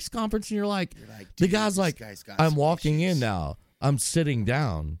whole press conference and you're like the guy's like, I'm walking in now. I'm sitting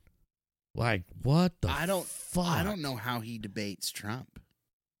down. Like, what the fuck? I don't know how he debates Trump.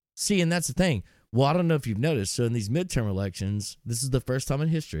 See, and that's the thing. Well, I don't know if you've noticed. So in these midterm elections, this is the first time in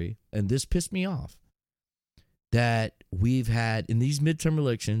history, and this pissed me off, that we've had, in these midterm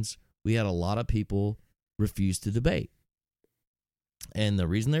elections, we had a lot of people refuse to debate. And the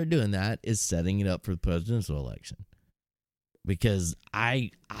reason they're doing that is setting it up for the presidential election. Because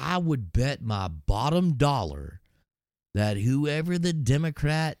I would bet my bottom dollar that whoever the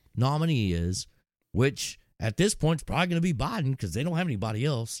Democrat nominee is, which at this point is probably going to be Biden because they don't have anybody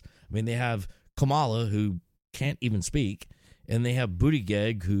else. I mean, they have Kamala, who can't even speak, and they have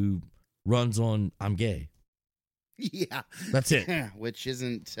Buttigieg, who runs on I'm gay. Yeah. That's it. Which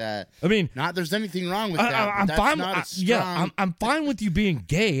isn't. I mean, not there's anything wrong with that. I'm That's fine. Not a strong... I'm fine with you being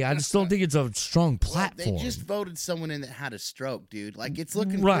gay. I just don't think it's a strong platform. They just voted someone in that had a stroke, dude. Like it's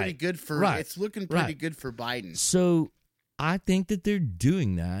looking Right. pretty good for. Right. It's looking pretty Right. good for Biden. So I think that they're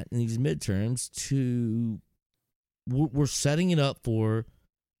doing that in these midterms to. We're setting it up for.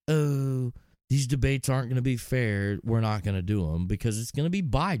 Oh, these debates aren't going to be fair. We're not going to do them because it's going to be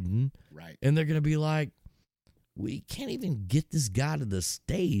Biden. Right. And they're going to be like, we can't even get this guy to the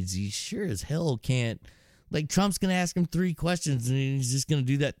stage. He sure as hell can't. Like, Trump's going to ask him 3 questions, and he's just going to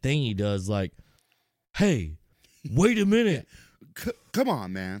do that thing he does, like, hey, wait a minute. Come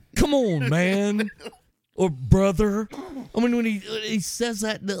on, man. Come on, man. Or brother. I mean, when he says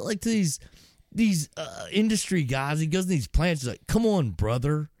that, like, to these industry guys, he goes to these plants, he's like, come on,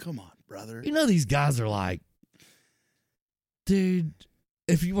 brother. Come on, brother. You know, these guys are like, dude,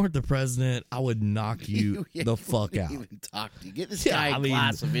 if you weren't the president, I would knock you the fuck out. Even talk to you. Get this guy a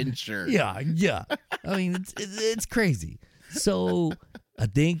glass of insurance. Yeah. I mean, it's crazy. So I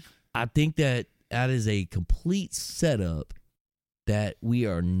think that is a complete setup that we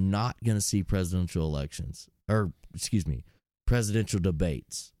are not going to see presidential elections, or excuse me, presidential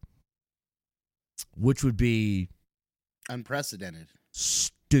debates, which would be unprecedented,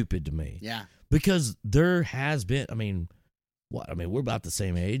 stupid to me. Yeah, because there has been. I mean, we're about the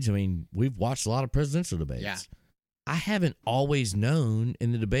same age. I mean, we've watched a lot of presidential debates. Yeah. I haven't always known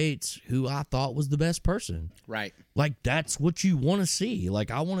in the debates who I thought was the best person. Right. Like, that's what you want to see.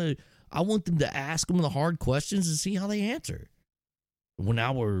 Like, I want them to ask them the hard questions and see how they answer. Well,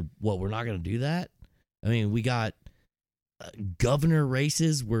 now we're not going to do that? I mean, we got governor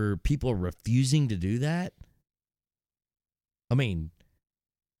races where people are refusing to do that. I mean,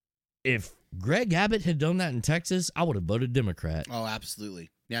 if Greg Abbott had done that in Texas, I would have voted Democrat. Oh, absolutely.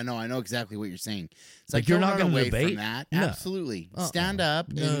 Yeah, no, I know exactly what you're saying. It's like you're not going to debate from that. No. Absolutely. Stand up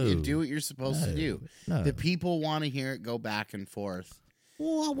and do what you're supposed to do. No. The people want to hear it go back and forth.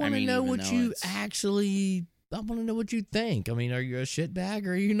 Well, I want to know what you actually. I want to know what you think. I mean, are you a shitbag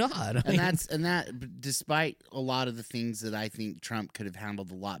or are you not? That, despite a lot of the things that I think Trump could have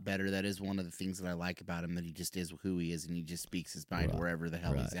handled a lot better, that is one of the things that I like about him, that he just is who he is and he just speaks his mind wherever the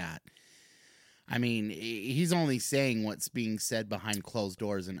hell he's at. I mean, he's only saying what's being said behind closed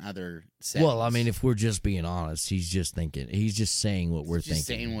doors in other settings. Well, I mean, if we're just being honest, he's just saying what we're thinking. Just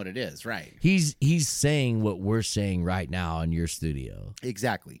saying what it is, right. He's saying what we're saying right now in your studio.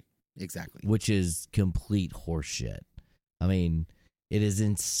 Exactly. Which is complete horseshit. I mean, it is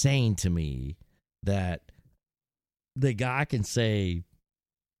insane to me that the guy can say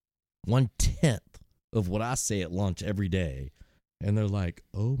 1/10 of what I say at lunch every day, and they're like,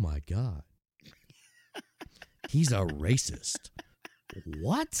 oh my God. He's a racist.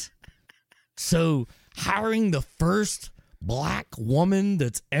 What? So hiring the first black woman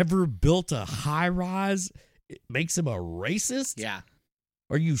that's ever built a high rise, it makes him a racist? Yeah.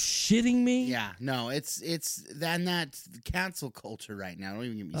 Are you shitting me? Yeah. No, it's that's cancel culture right now. Don't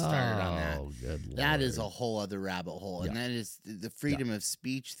even get me started on that. Oh, good Lord. That is a whole other rabbit hole. And Yeah. that is the freedom of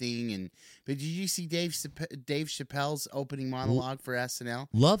speech thing. But did you see Dave Chappelle's opening monologue for SNL?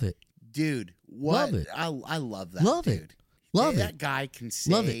 Love it. Dude, what? Love it. I love that. Love dude. it. Love That it. guy can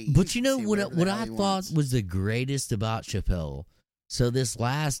say. Love it. But you know can say what whatever the I hell he thought wants. was the greatest about Chappelle? So this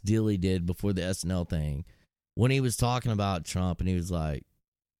last deal he did before the SNL thing, when he was talking about Trump and he was like,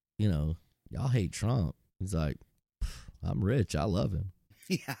 you know, y'all hate Trump. He's like, I'm rich. I love him.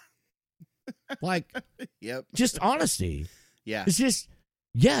 Yeah. Like, Yep. just honesty. Yeah. It's just,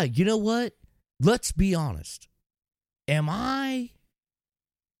 yeah, you know what? Let's be honest. Am I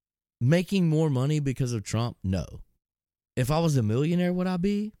making more money because of Trump? No. If I was a millionaire, would I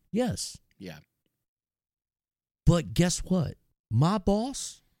be? Yes. Yeah. But guess what? My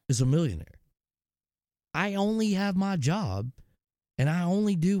boss is a millionaire. I only have my job and I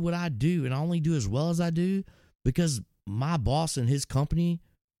only do what I do and I only do as well as I do because my boss and his company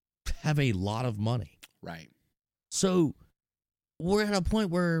have a lot of money. Right. So we're at a point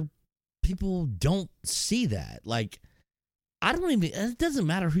where people don't see that. Like, it doesn't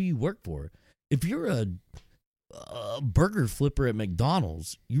matter who you work for. If you're a burger flipper at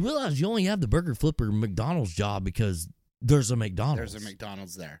McDonald's, you realize you only have the burger flipper McDonald's job because there's a McDonald's. There's a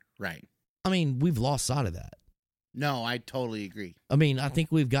McDonald's there. Right. I mean, we've lost sight of that. No, I totally agree. I mean, I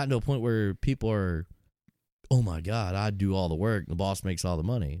think we've gotten to a point where people are, oh my God, I do all the work. The boss makes all the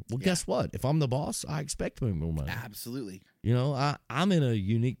money. Well, guess what? If I'm the boss, I expect to make more money. Absolutely. You know, I'm in a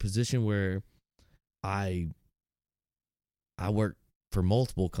unique position where I work for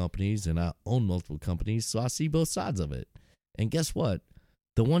multiple companies and I own multiple companies, so I see both sides of it. And guess what?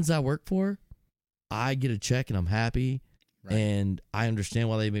 The ones I work for, I get a check and I'm happy, Right. and I understand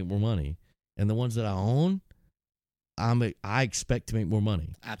why they make more money. And the ones that I own, I expect to make more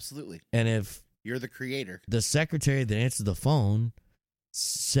money. Absolutely. And if You're the creator. the secretary that answers the phone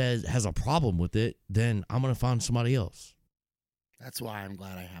has a problem with it, then I'm going to find somebody else. That's why I'm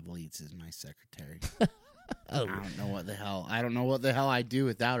glad I have Leeds as my secretary. Oh. I don't know what the hell. I don't know what the hell I'd do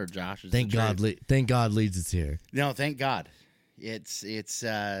without her, Josh. It's Thank the God. truth. Thank God Leeds is here. No, thank God. It's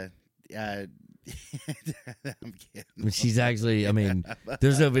I'm kidding. She's actually, I mean,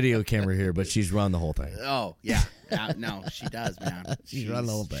 there's no video camera here, but she's run the whole thing. Oh, yeah. No, she does, man. She's run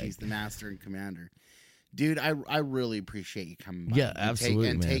the whole thing. She's the master and commander. Dude, I really appreciate you coming by. Yeah, absolutely,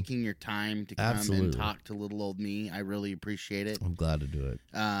 and man. taking your time to come Absolutely. and talk to little old me. I really appreciate it. I'm glad to do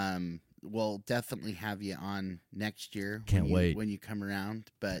it. We'll definitely have you on next year. Can't wait. When you come around.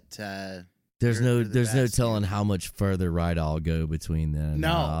 But There's you're no the best, telling dude. how much further right I'll go between then.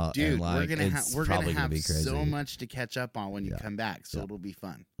 No, dude, and like, we're gonna probably have be crazy. so much to catch up on when you Yeah. come back, so Yeah. it'll be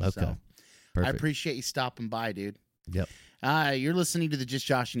fun. Okay, So, perfect. I appreciate you stopping by, dude. Yep. You're listening to the Just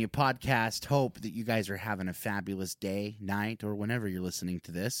Josh and You podcast. Hope that you guys are having a fabulous day, night, or whenever you're listening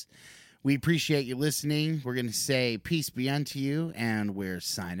to this. We appreciate you listening. We're going to say peace be unto you, and we're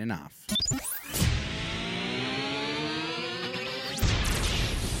signing off.